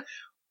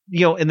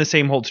 And the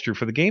same holds true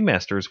for the game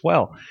master as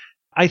well.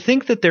 I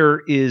think that there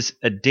is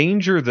a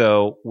danger,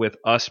 though, with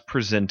us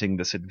presenting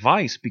this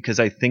advice because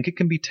I think it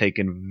can be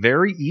taken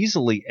very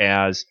easily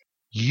as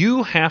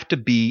you have to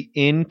be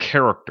in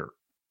character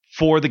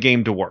for the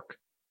game to work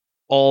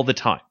all the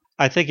time.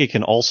 I think it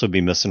can also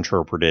be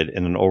misinterpreted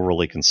in an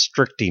overly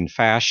constricting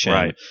fashion.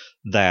 Right.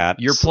 That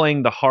you're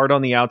playing the hard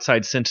on the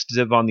outside,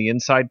 sensitive on the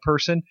inside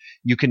person.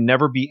 You can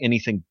never be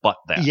anything but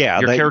that.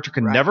 Yeah, your character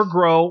can never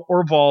grow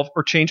or evolve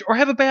or change or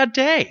have a bad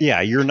day.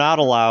 Yeah, you're not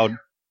allowed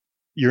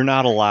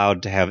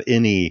to have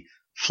any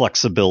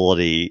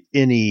flexibility,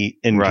 any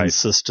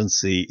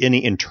inconsistency,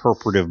 any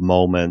interpretive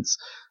moments.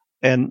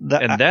 And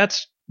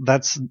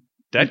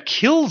that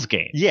kills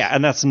games. Yeah,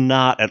 and that's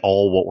not at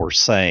all what we're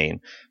saying.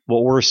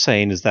 What we're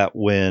saying is that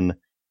when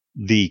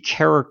the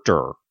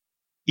character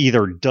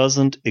either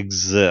doesn't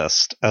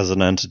exist as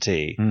an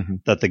entity,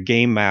 that the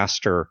game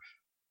master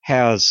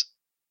has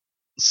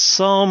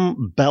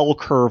some bell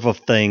curve of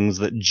things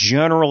that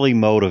generally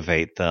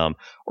motivate them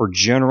or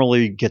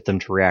generally get them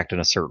to react in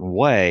a certain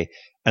way,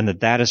 and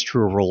that is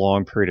true over a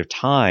long period of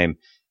time.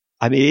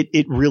 I mean,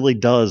 it really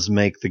does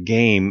make the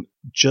game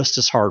just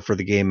as hard for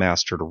the game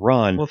master to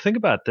run. Well, think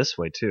about it this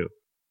way, too.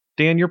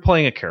 Dan, you're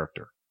playing a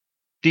character.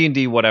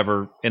 D&D,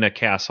 whatever, in a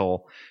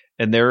castle,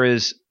 and there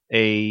is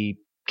a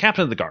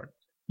captain of the guard.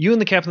 You and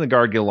the captain of the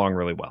guard get along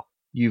really well.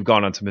 You've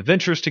gone on some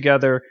adventures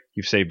together.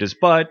 You've saved his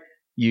butt.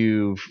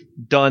 You've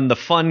done the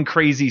fun,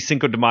 crazy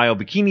Cinco de Mayo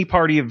bikini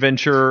party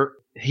adventure.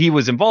 He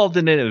was involved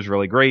in it. It was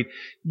really great.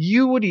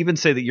 You would even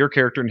say that your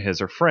character and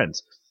his are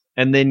friends.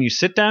 And then you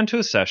sit down to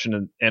a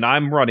session, and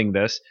I'm running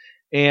this,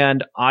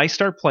 and I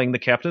start playing the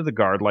captain of the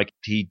guard like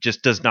he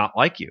just does not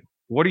like you.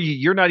 What are you?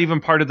 You're not even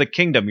part of the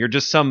kingdom. You're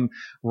just some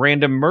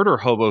random murder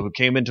hobo who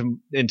came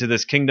into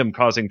this kingdom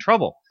causing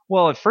trouble.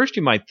 Well, at first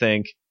you might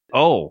think,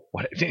 oh,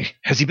 what,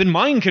 has he been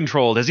mind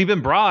controlled? Has he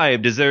been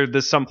bribed? Is there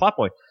some plot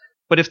point?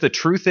 But if the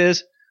truth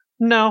is,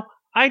 no,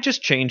 I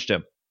just changed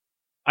him.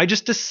 I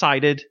just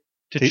decided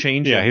to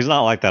change him. Yeah, he's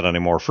not like that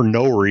anymore for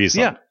no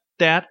reason. Yeah,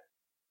 that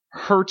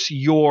hurts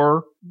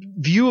your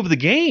view of the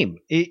game.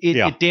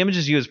 It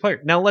damages you as a player.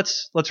 Now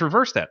let's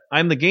reverse that.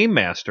 I'm the game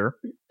master,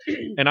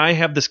 and I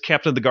have this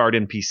captain of the guard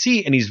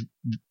NPC, and he's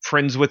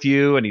friends with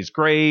you, and he's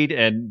great,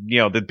 and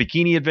the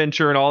bikini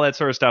adventure and all that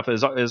sort of stuff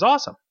is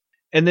awesome.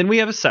 And then we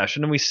have a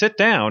session, and we sit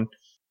down,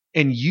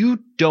 and you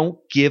don't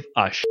give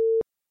a shit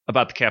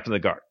about the captain of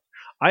the guard.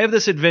 I have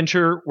this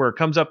adventure where it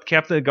comes up, the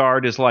captain of the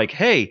guard is like,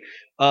 hey,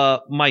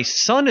 my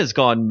son has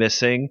gone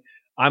missing.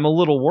 I'm a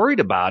little worried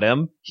about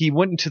him. He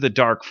went into the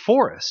dark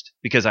forest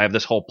because I have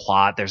this whole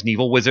plot. There's an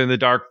evil wizard in the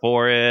dark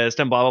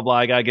forest and blah, blah, blah.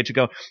 I got to get you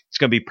going. It's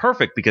going to be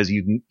perfect because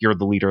you're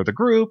the leader of the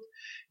group.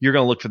 You're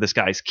going to look for this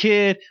guy's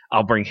kid.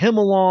 I'll bring him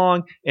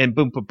along and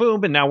boom, boom,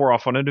 boom. And now we're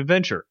off on an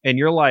adventure. And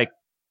you're like,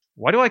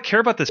 why do I care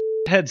about this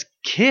head's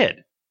kid?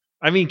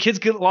 I mean, kids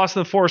get lost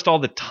in the forest all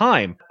the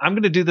time. I'm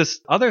going to do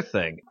this other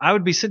thing. I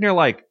would be sitting here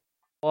like,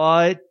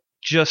 what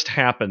just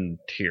happened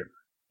here?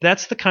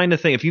 That's the kind of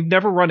thing. If you've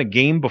never run a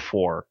game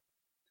before,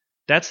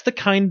 that's the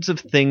kinds of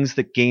things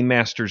that game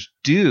masters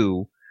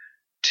do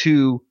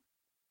to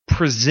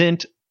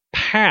present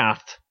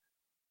path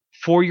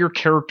for your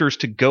characters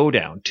to go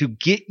down, to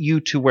get you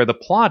to where the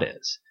plot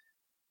is.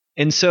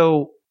 And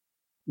so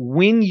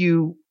when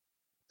you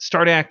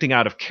start acting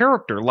out of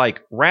character,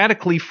 like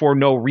radically for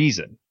no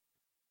reason,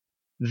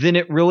 then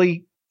it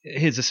really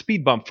is a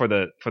speed bump for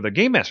the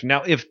game master.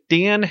 Now, if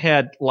Dan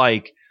had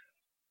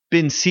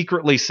been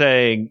secretly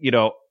saying,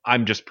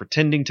 I'm just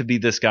pretending to be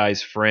this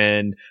guy's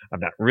friend,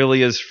 I'm not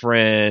really his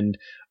friend,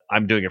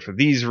 I'm doing it for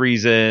these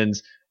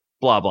reasons,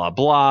 blah, blah,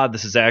 blah,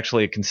 this is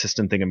actually a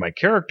consistent thing in my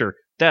character,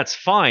 that's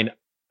fine.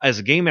 As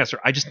a game master,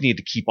 I just need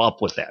to keep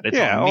up with that. It's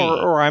on me.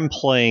 Or I'm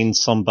playing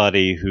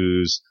somebody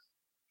who's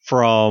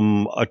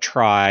from a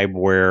tribe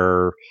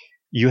where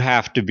you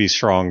have to be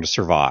strong to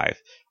survive.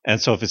 And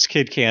so if his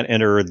kid can't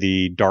enter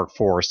the dark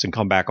forest and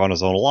come back on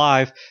his own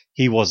alive,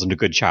 he wasn't a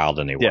good child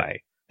anyway. Yeah.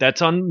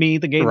 That's on me,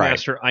 the game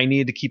master. I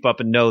need to keep up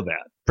and know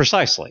that.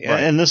 Precisely.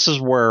 Right. And this is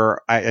where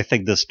I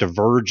think this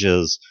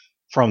diverges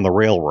from the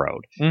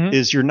railroad,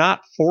 is you're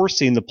not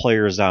forcing the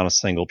players down a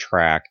single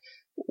track.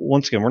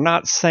 Once again, we're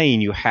not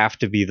saying you have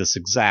to be this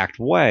exact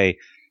way,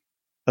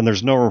 and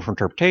there's no room for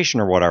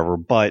interpretation or whatever,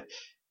 but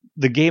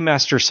the game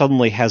master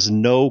suddenly has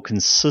no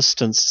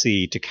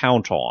consistency to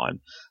count on.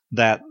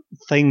 That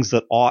things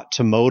that ought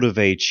to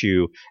motivate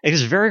you, it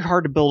is very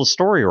hard to build a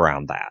story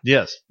around that.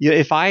 Yes.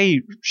 If I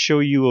show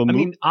you I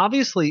mean,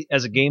 obviously,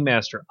 as a game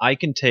master, I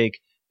can take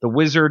the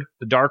wizard,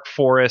 the dark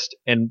forest,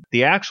 and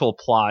the actual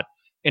plot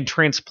and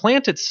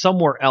transplant it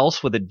somewhere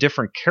else with a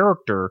different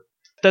character.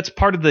 That's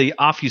part of the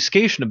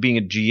obfuscation of being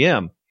a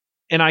GM.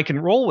 And I can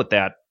roll with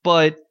that.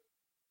 But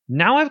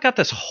now I've got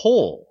this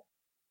hole.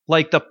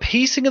 Like, the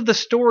pacing of the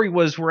story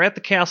was, we're at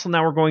the castle,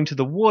 now we're going to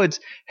the woods,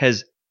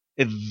 has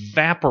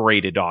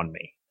evaporated on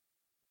me.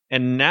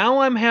 And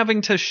now I'm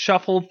having to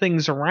shuffle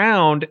things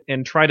around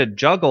and try to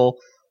juggle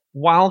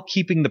while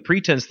keeping the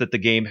pretense that the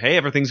game, hey,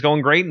 everything's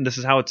going great and this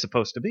is how it's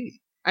supposed to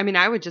be. I mean,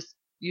 I would just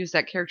use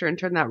that character and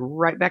turn that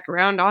right back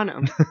around on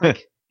him.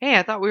 Like, hey,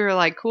 I thought we were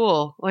like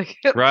cool. Like,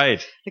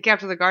 right. The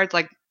captain of the guard's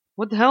like,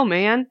 what the hell,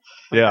 man?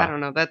 Like, yeah. I don't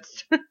know.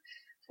 That's.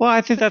 Well,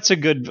 I think that's a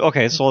good.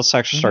 Okay, so let's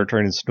actually start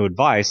turning this into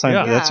advice. I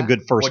think that's a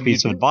good first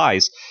piece of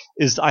advice.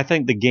 Is I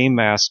think the game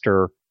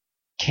master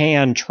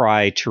can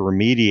try to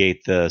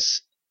remediate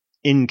this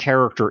in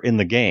character in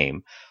the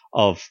game,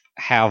 of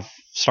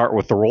start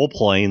with the role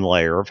playing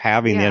layer of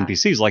having the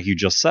NPCs, like you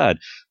just said,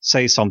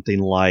 say something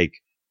like,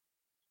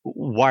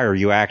 why are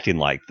you acting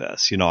like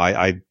this? You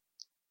know,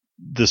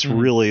 this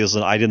really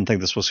isn't, I didn't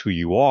think this was who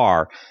you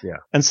are. Yeah.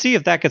 And see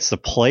if that gets the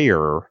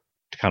player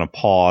to kind of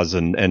pause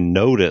and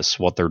notice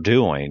what they're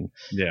doing.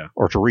 Yeah.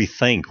 Or to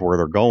rethink where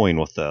they're going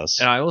with this.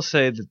 And I will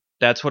say that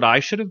that's what I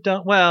should have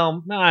done.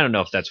 Well, I don't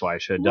know if that's why I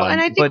should have done. And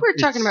I think we're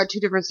talking about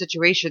two different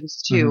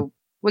situations too.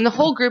 When the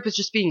whole group is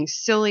just being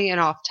silly and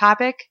off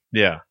topic,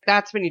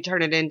 that's when you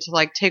turn it into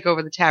like take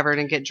over the tavern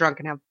and get drunk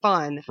and have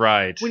fun.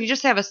 Right. When you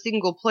just have a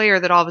single player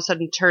that all of a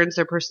sudden turns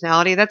their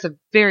personality, that's a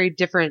very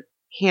different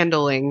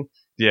handling.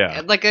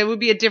 Yeah. Like it would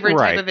be a different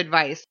type of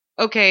advice.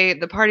 Okay,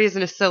 the party is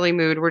in a silly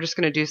mood. We're just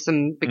going to do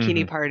some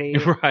bikini party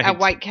at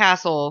White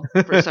Castle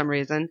for some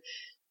reason.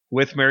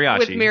 With mariachi.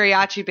 With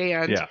mariachi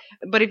band. Yeah.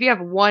 But if you have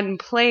one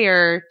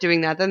player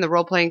doing that, then the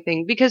role-playing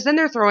thing, because then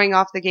they're throwing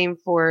off the game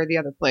for the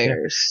other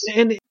players.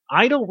 Yeah. And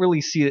I don't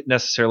really see it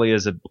necessarily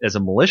as a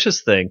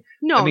malicious thing.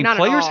 No, I mean, not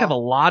players at all. have a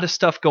lot of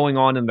stuff going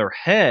on in their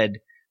head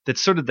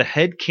that's sort of the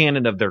head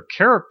canon of their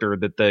character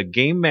that the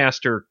game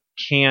master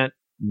can't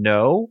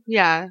know.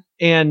 Yeah.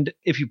 And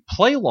if you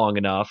play long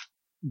enough,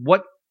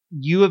 what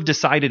you have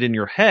decided in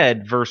your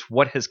head versus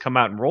what has come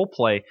out in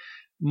roleplay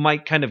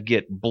might kind of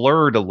get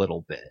blurred a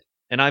little bit.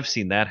 And I've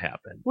seen that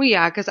happen. Well,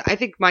 yeah, because I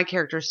think my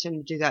characters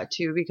tend to do that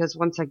too. Because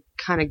once I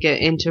kind of get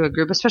into a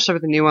group, especially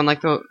with a new one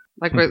like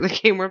the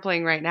game we're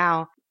playing right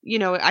now, you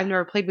know, I've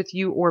never played with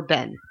you or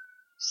Ben,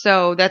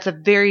 so that's a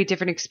very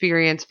different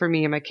experience for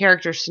me and my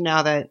characters. So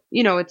now that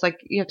you know, it's like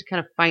you have to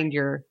kind of find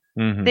your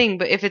thing.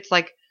 But if it's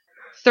like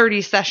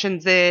 30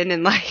 sessions in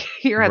and like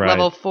you're at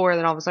level 4,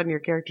 then all of a sudden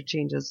your character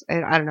changes.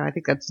 And I don't know. I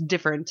think that's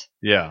different.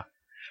 Yeah.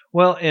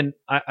 Well, and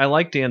I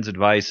like Dan's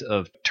advice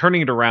of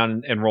turning it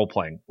around and role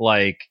playing.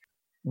 Like,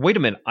 wait a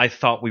minute, I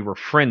thought we were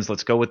friends.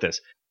 Let's go with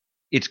this.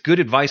 It's good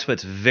advice, but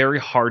it's very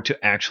hard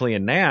to actually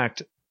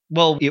enact.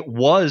 Well, it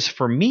was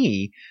for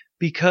me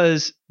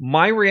because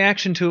my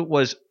reaction to it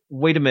was,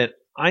 wait a minute,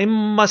 I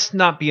must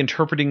not be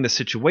interpreting the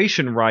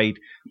situation right.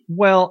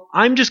 Well,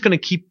 I'm just going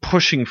to keep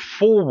pushing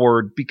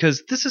forward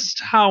because this is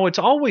how it's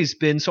always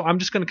been, so I'm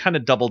just going to kind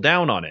of double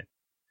down on it.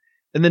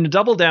 And then a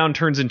double down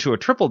turns into a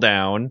triple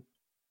down.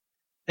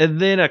 And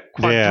then a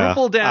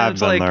quadruple down.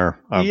 It's like,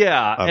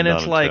 and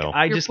it's like,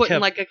 you're just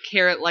putting like a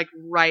carrot like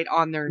right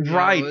on their nose.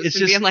 Right. It's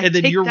just, like, and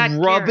then you're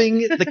rubbing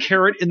the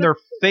carrot in their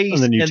face.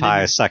 And then you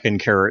tie a second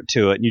carrot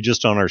to it, and you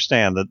just don't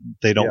understand that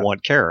they don't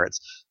want carrots.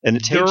 And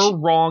they're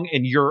wrong,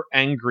 and you're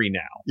angry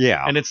now.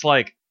 Yeah. And it's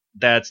like,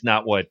 that's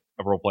not what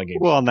a role-playing game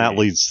is. Well, and that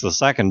leads to the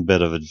second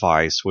bit of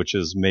advice, which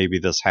is maybe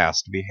this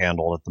has to be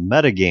handled at the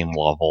metagame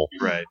level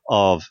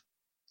of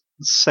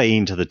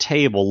saying to the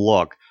table,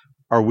 look,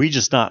 are we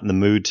just not in the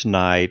mood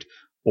tonight,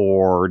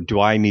 or do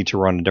I need to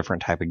run a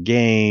different type of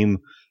game?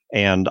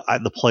 And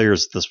the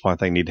players at this point,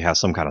 I think, need to have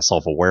some kind of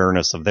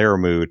self-awareness of their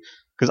mood.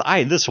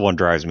 Because this one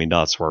drives me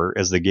nuts, where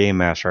as the game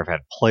master, I've had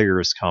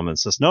players come and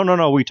says,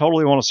 no, we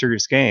totally want a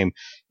serious game.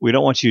 We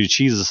don't want you to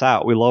cheese us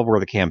out. We love where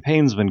the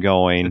campaign's been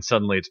going. And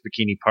suddenly it's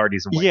bikini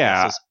parties and White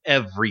Castles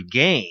every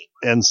game.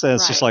 And so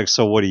it's just like,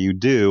 so what do you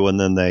do? And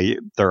then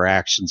their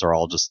actions are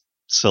all just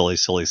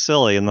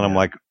silly. And then I'm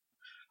like,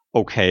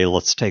 okay,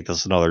 let's take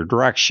this another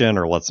direction,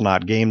 or let's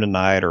not game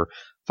tonight, or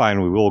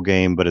fine, we will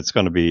game, but it's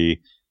going to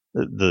be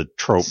the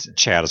trope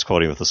Chad is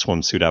quoting with the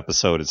swimsuit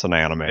episode. It's an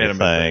anime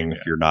thing. If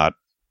you're not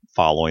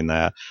following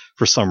that.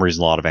 For some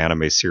reason, a lot of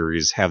anime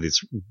series have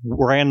this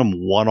random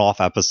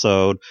one-off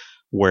episode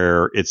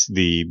where it's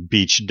the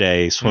beach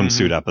day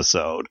swimsuit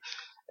episode.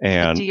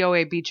 And the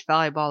DOA beach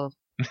volleyball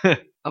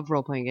of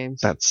role-playing games.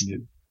 That's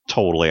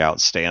totally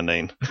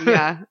outstanding.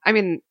 Yeah. I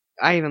mean,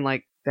 I even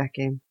like that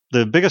game.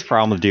 The biggest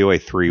problem with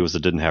DOA 3 was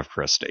it didn't have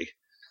Christy.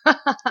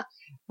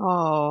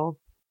 Oh.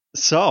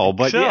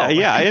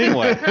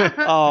 Anyway.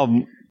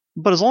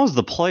 But as long as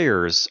the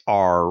players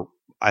are,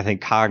 I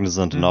think,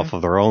 cognizant enough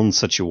of their own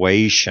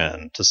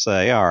situation to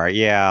say, all right,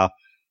 yeah,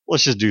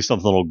 let's just do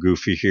something a little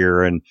goofy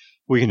here and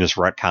we can just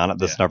retcon it.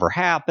 This never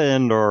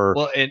happened. Or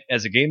well, and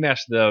as a game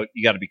master, though,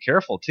 you got to be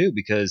careful, too,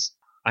 because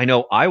I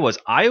know I was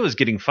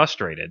getting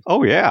frustrated.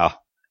 Oh, yeah.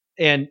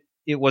 And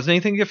it wasn't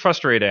anything to get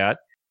frustrated at.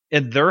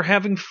 And they're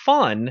having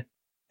fun.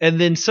 And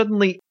then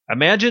suddenly,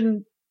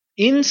 imagine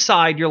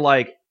inside you're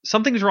like,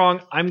 something's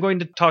wrong. I'm going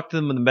to talk to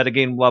them on the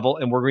metagame level,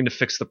 and we're going to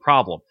fix the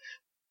problem.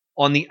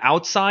 On the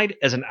outside,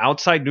 as an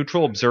outside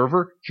neutral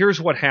observer,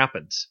 here's what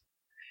happens.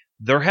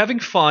 They're having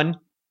fun.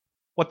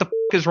 What the f***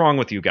 is wrong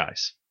with you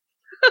guys?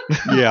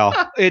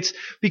 Yeah. It's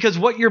because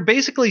what you're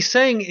basically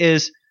saying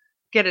is,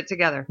 get it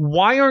together.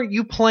 Why aren't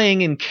you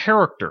playing in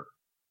character?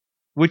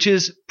 Which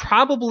is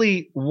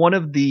probably one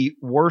of the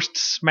worst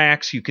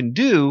smacks you can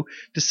do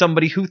to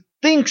somebody who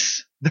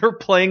thinks they're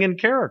playing in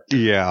character.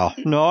 Yeah.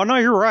 No,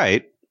 you're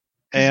right.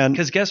 And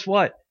because guess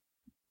what?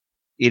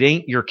 It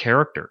ain't your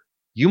character.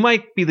 You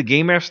might be the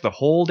game master of the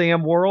whole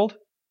damn world.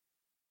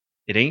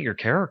 It ain't your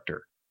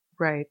character.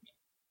 Right.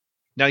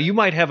 Now, you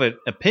might have an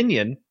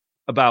opinion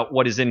about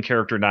what is in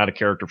character, not a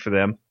character for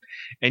them.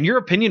 And your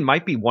opinion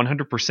might be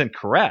 100%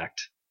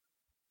 correct.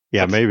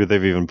 Yeah, maybe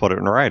they've even put it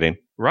in writing.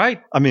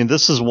 Right. I mean,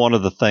 this is one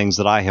of the things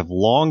that I have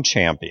long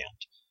championed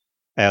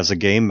as a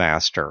game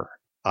master.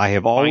 I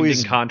have always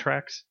binding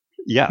contracts.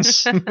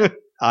 Yes.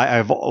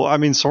 I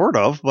mean, sort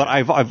of, but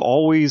I've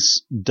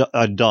always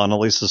done, at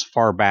least as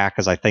far back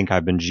as I think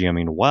I've been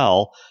GMing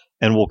well,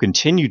 and will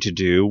continue to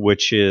do,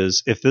 which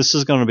is, if this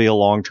is going to be a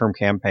long-term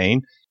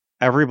campaign,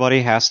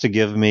 everybody has to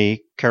give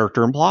me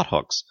character and plot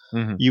hooks.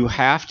 Mm-hmm. You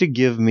have to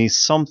give me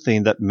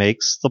something that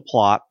makes the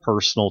plot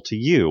personal to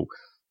you.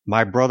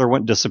 My brother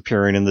went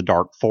disappearing in the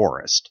dark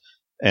forest.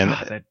 And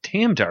that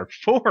damn dark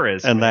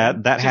forest. And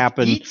man. that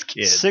happened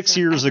 6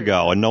 years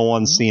ago, and no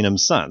one's seen him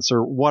since,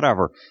 or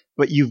whatever.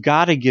 But you've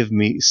got to give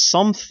me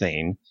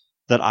something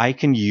that I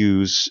can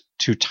use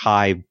to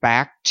tie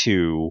back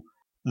to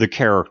the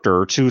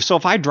character. So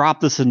if I drop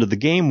this into the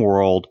game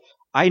world,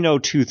 I know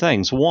two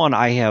things. One,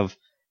 I have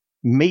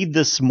made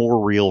this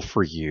more real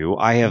for you.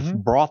 I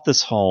have brought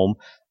this home.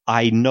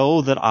 I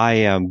know that I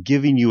am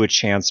giving you a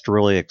chance to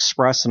really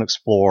express and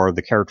explore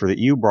the character that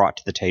you brought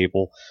to the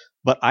table.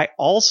 But I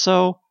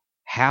also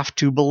have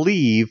to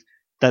believe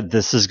that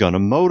this is going to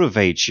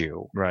motivate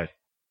you. Right.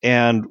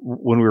 And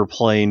when we were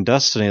playing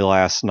Destiny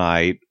last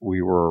night,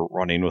 we were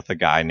running with a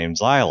guy named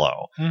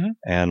Xylo. Mm-hmm.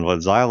 And what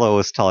Xylo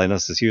was telling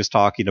us is he was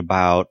talking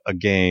about a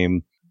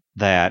game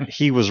that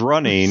he was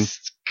running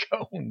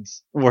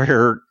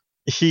where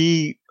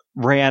he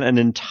ran an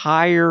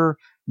entire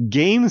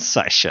game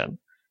session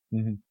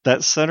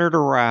that centered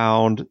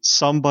around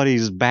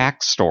somebody's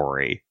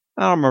backstory.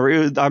 I don't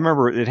remember. I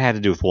remember it had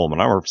to do with a woman.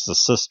 I don't remember if it's a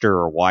sister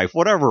or wife,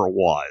 whatever it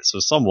was. It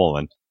was some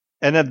woman.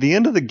 And at the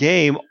end of the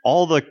game,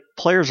 all the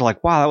players are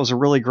like, wow, that was a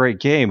really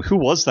great game. Who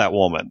was that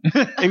woman?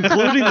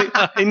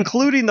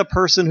 including the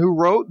person who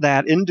wrote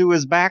that into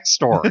his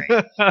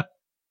backstory.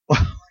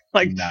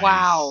 Like, nice.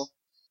 Wow.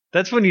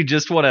 That's when you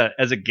just want to,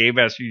 as a game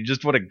master, you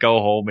just want to go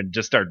home and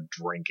just start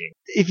drinking.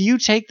 If you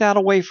take that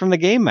away from the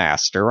game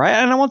master, right?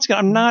 And once again,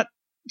 I'm not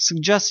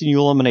suggesting you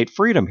eliminate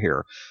freedom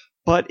here.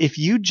 But if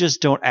you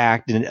just don't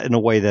act in a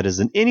way that is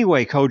in any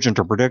way cogent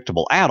or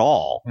predictable at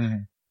all,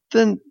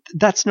 then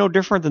that's no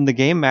different than the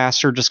game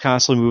master just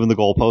constantly moving the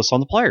goalposts on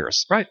the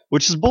players. Right.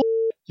 Which is bull.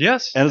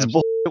 Yes. And it's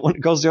bull when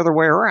it goes the other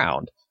way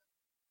around.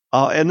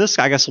 And this,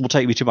 I guess, will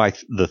take me to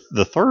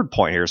the third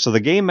point here. So the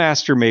game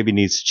master maybe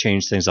needs to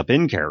change things up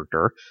in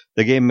character.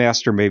 The game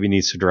master maybe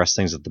needs to address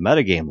things at the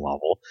metagame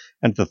level.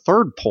 And the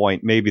third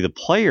point, maybe the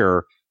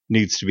player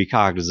needs to be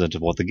cognizant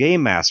of what the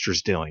game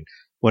master's doing.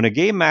 When a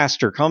game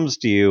master comes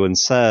to you and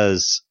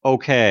says,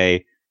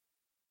 okay,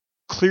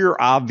 clear,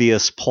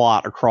 obvious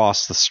plot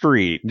across the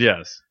street.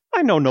 Yes.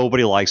 I know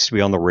nobody likes to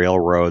be on the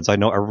railroads. I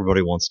know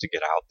everybody wants to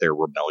get out their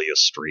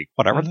rebellious streak.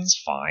 Whatever,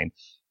 that's fine.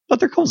 But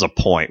there comes a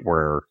point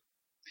where...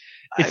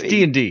 It's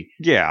D&D.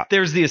 Yeah.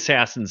 There's the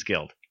Assassin's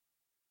Guild.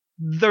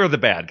 They're the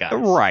bad guys.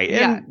 Right.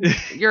 Yeah.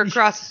 You're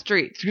across the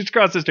street. It's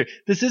across the street.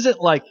 This isn't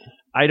like,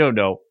 I don't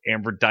know,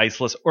 Amber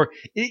Diceless, or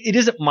it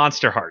isn't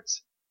Monster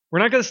Hearts. We're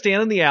not going to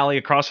stand in the alley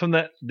across from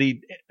the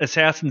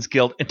Assassin's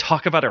Guild and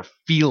talk about our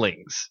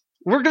feelings.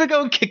 We're going to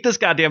go and kick this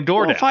goddamn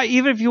door down.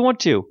 Even if you want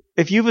to.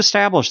 If you've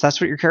established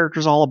that's what your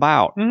character's all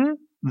about,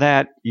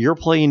 that you're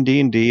playing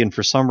D&D and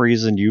for some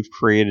reason you've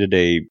created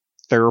a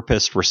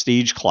therapist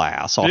prestige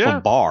class off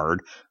of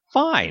Bard,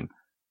 fine.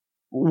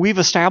 we've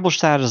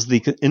established that as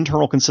the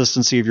internal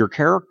consistency of your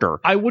character.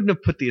 I wouldn't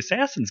have put the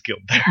Assassin's Guild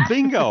there.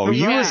 Bingo.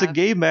 You as a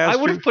game master.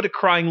 I would have put a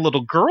crying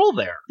little girl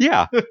there.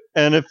 Yeah.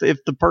 And if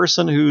the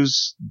person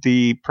who's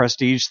the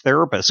prestige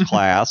therapist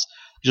class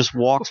just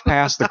walks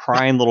past the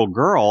crying little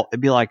girl,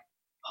 it'd be like,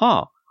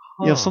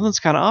 something's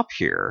kind of up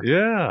here.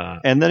 Yeah.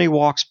 And then he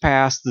walks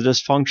past the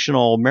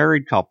dysfunctional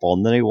married couple,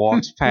 and then he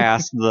walks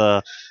past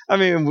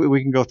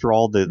we can go through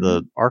all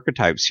the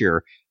archetypes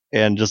here,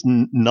 and just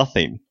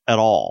nothing at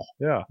all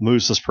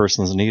moves this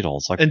person's needle.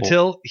 It's like,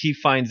 until he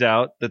finds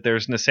out that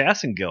there's an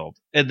assassin guild,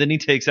 and then he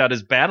takes out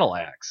his battle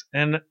axe,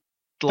 and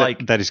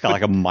that he's got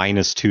like a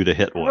 -2 to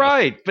hit with.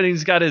 Right, but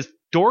he's got his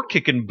door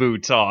kicking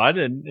boots on,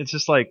 and it's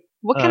just like,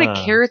 what kind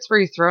of carrots were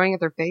you throwing at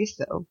their face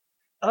though?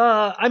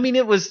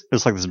 It was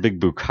like this big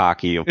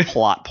bukkake of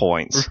plot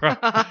points.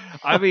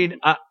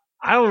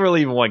 I don't really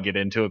even want to get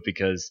into it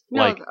because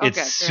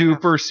it's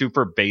super,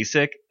 super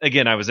basic.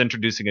 Again, I was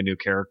introducing a new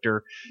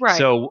character. Right.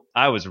 So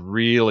I was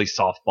really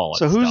softballing.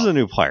 So who's the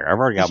new player? I've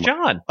already got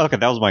John. Okay,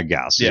 that was my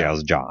guess. Yeah, it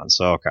was John.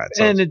 So, okay.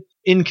 So and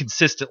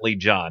inconsistently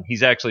John.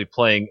 He's actually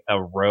playing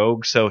a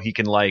rogue, so he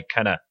can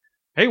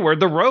hey, where'd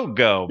the rogue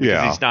go?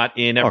 Because he's not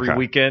in every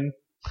weekend.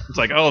 It's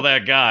like,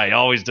 that guy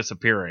always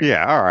disappearing.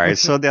 Yeah, all right.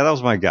 So that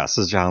was my guess,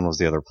 as John was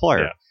the other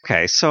player. Yeah.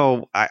 Okay,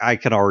 so I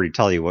can already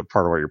tell you what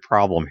your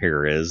problem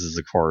here is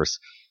of course,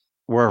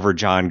 wherever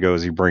John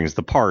goes, he brings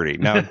the party.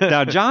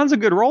 Now John's a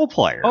good role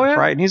player,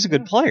 right? And he's a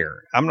good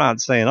player. I'm not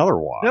saying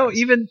otherwise. No,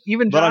 even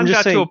John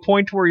got to a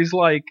point where he's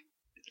like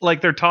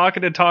they're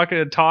talking and talking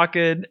and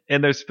talking,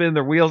 and they're spinning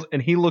their wheels,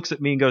 and he looks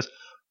at me and goes,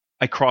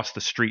 I cross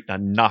the street and I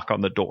knock on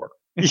the door.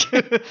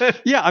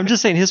 Yeah, I'm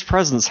just saying his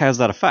presence has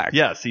that effect.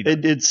 Yes, he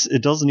does.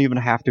 It doesn't even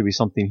have to be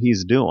something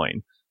he's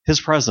doing.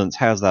 His presence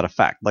has that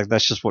effect. Like,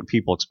 that's just what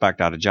people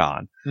expect out of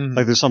John. Mm-hmm.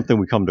 Like, there's something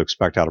we come to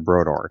expect out of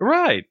Brodor.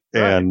 Right.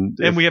 And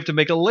we have to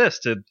make a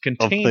list to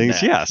contain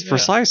things. that. Yes,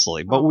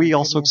 precisely. But we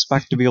also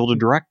expect to be able to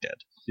direct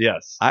it.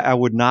 Yes. I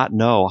would not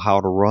know how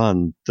to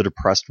run the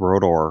depressed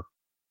Brodor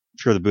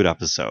for the boot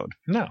episode.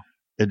 No.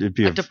 It'd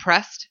be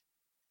depressed?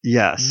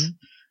 Yes. Mm-hmm.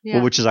 Yeah.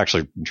 Well, which is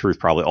actually, in truth,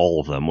 probably all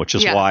of them, which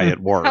is why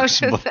it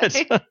works.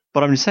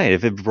 But I'm just saying,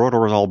 if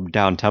Brodor was all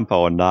down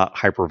tempo and not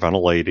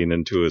hyperventilating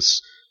into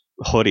his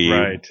hoodie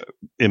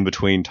in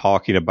between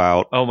talking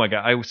about... Oh my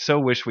God, I so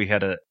wish we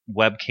had a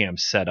webcam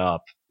set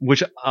up.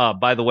 Which,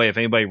 by the way, if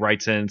anybody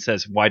writes in and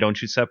says, why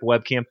don't you set up a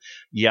webcam?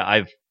 Yeah,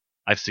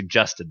 I've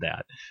suggested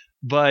that.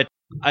 But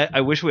I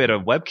wish we had a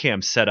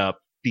webcam set up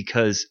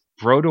because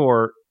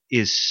Brodor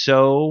is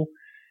so...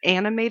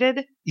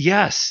 animated?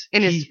 Yes.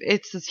 And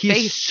it's his face,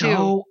 he's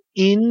so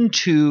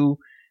into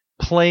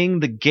playing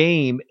the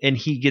game, and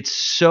he gets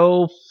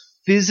so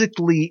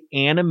physically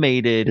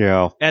animated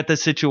at the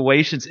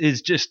situations.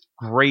 Is just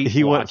great.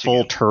 He went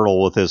full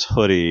turtle with his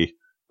hoodie.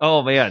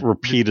 Oh man,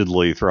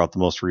 repeatedly throughout the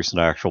most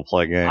recent actual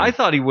play game. I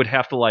thought he would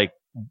have to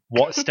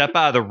step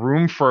out of the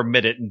room for a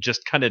minute and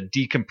just kind of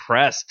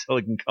decompress till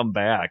he can come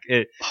back.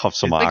 Puff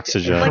some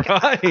oxygen.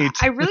 Right.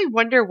 I really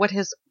wonder what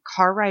his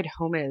car ride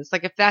home is.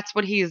 Like, if that's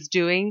what he is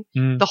doing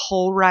the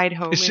whole ride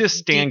home. It's just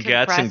Stan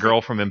Getz and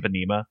Girl from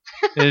Ipanema.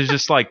 It's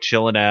just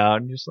chilling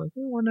out and just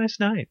what a nice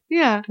night.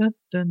 Yeah.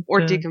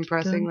 Or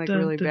decompressing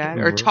really bad.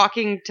 Or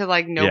talking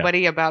to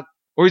nobody about.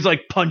 Or he's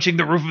punching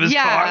the roof of his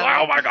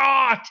car. Oh my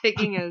God.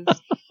 Taking his.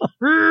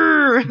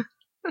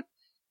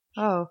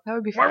 Oh, that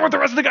would be fun. Why weren't the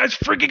rest of the guys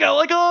freaking out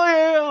like I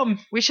am?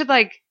 We should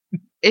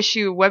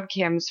issue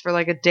webcams for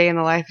a day in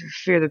the life of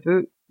Fear the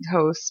Boot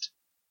host.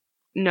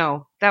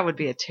 No, that would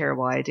be a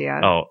terrible idea.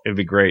 Oh, it'd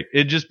be great.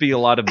 It'd just be a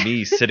lot of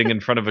me sitting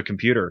in front of a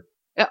computer.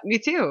 Me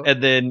too.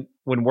 And then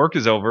when work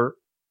is over,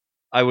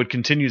 I would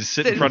continue to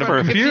sit in front of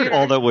a computer.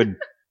 All that would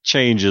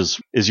change is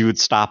you would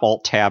stop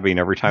alt-tabbing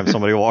every time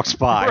somebody walks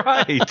by.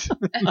 Right. You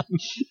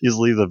just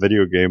leave the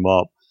video game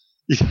up.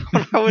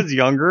 When I was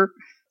younger,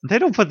 they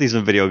don't put these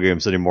in video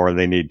games anymore, and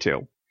they need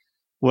to.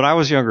 When I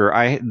was younger,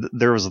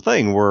 there was a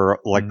thing where,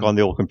 on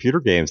the old computer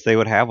games, they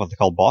would have what they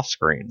called boss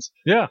screens.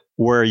 Yeah.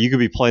 Where you could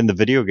be playing the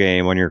video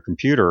game on your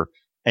computer,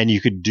 and you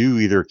could do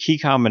either key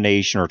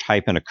combination or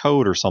type in a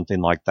code or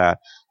something like that,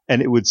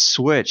 and it would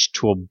switch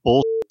to a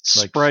bullshit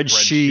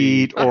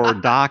spreadsheet or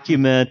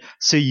document,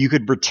 so you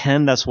could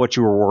pretend that's what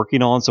you were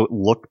working on, so it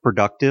looked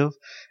productive.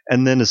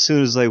 And then as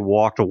soon as they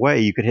walked away,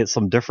 you could hit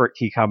some different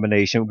key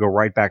combination, it would go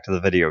right back to the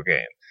video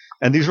game.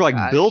 And these were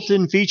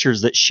built-in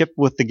features that shipped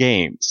with the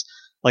games.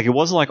 It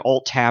wasn't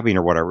alt-tabbing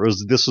or whatever.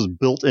 This was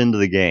built into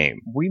the game.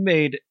 We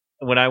made,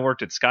 when I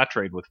worked at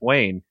Scottrade with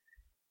Wayne,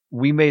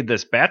 we made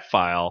this bat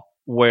file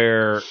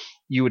where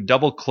you would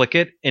double-click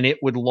it, and it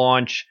would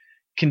launch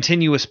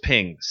continuous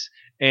pings.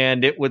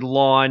 And it would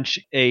launch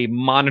a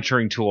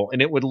monitoring tool.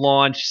 And it would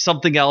launch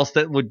something else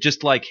that would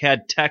just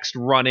had text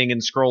running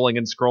and scrolling.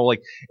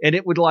 And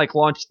it would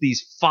launch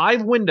these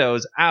 5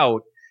 windows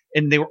out.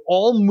 And they were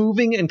all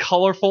moving and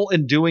colorful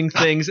and doing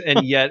things,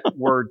 and yet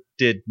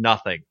did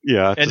nothing.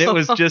 Yeah. And it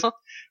was just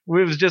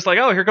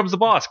oh, here comes the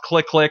boss.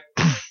 Click, click.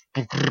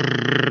 And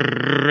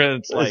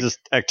it's just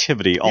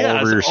activity all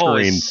over your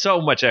screen.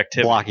 So much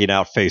activity. Blocking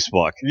out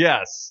Facebook.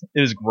 Yes.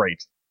 It was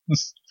great.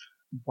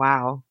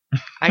 Wow.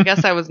 I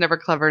guess I was never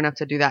clever enough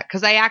to do that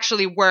because I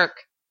actually work.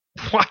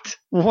 What?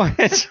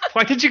 What?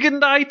 Why did you get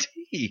into IT?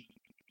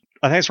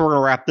 I think we're going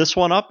to wrap this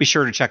one up. Be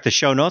sure to check the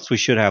show notes. We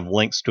should have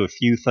links to a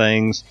few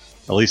things,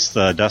 at least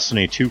the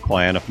Destiny 2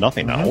 clan, if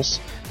nothing else.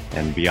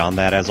 And beyond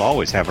that, as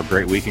always, have a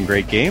great week and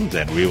great games,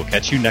 and we will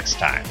catch you next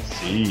time.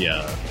 See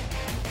ya.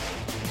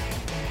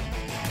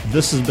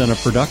 This has been a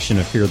production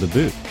of Fear the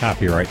Boot,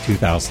 copyright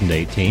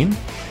 2018.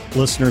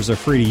 Listeners are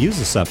free to use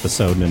this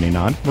episode in a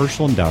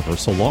non-commercial endeavor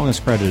so long as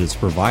credit is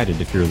provided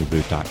to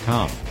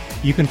feartheboot.com.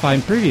 You can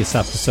find previous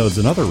episodes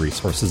and other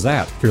resources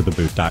at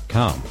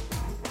feartheboot.com.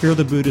 Fear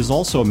the Boot is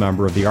also a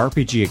member of the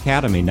RPG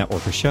Academy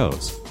network of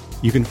shows.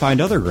 You can find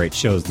other great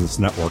shows in this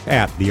network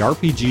at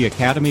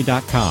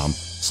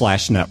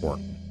therpgacademy.com/network.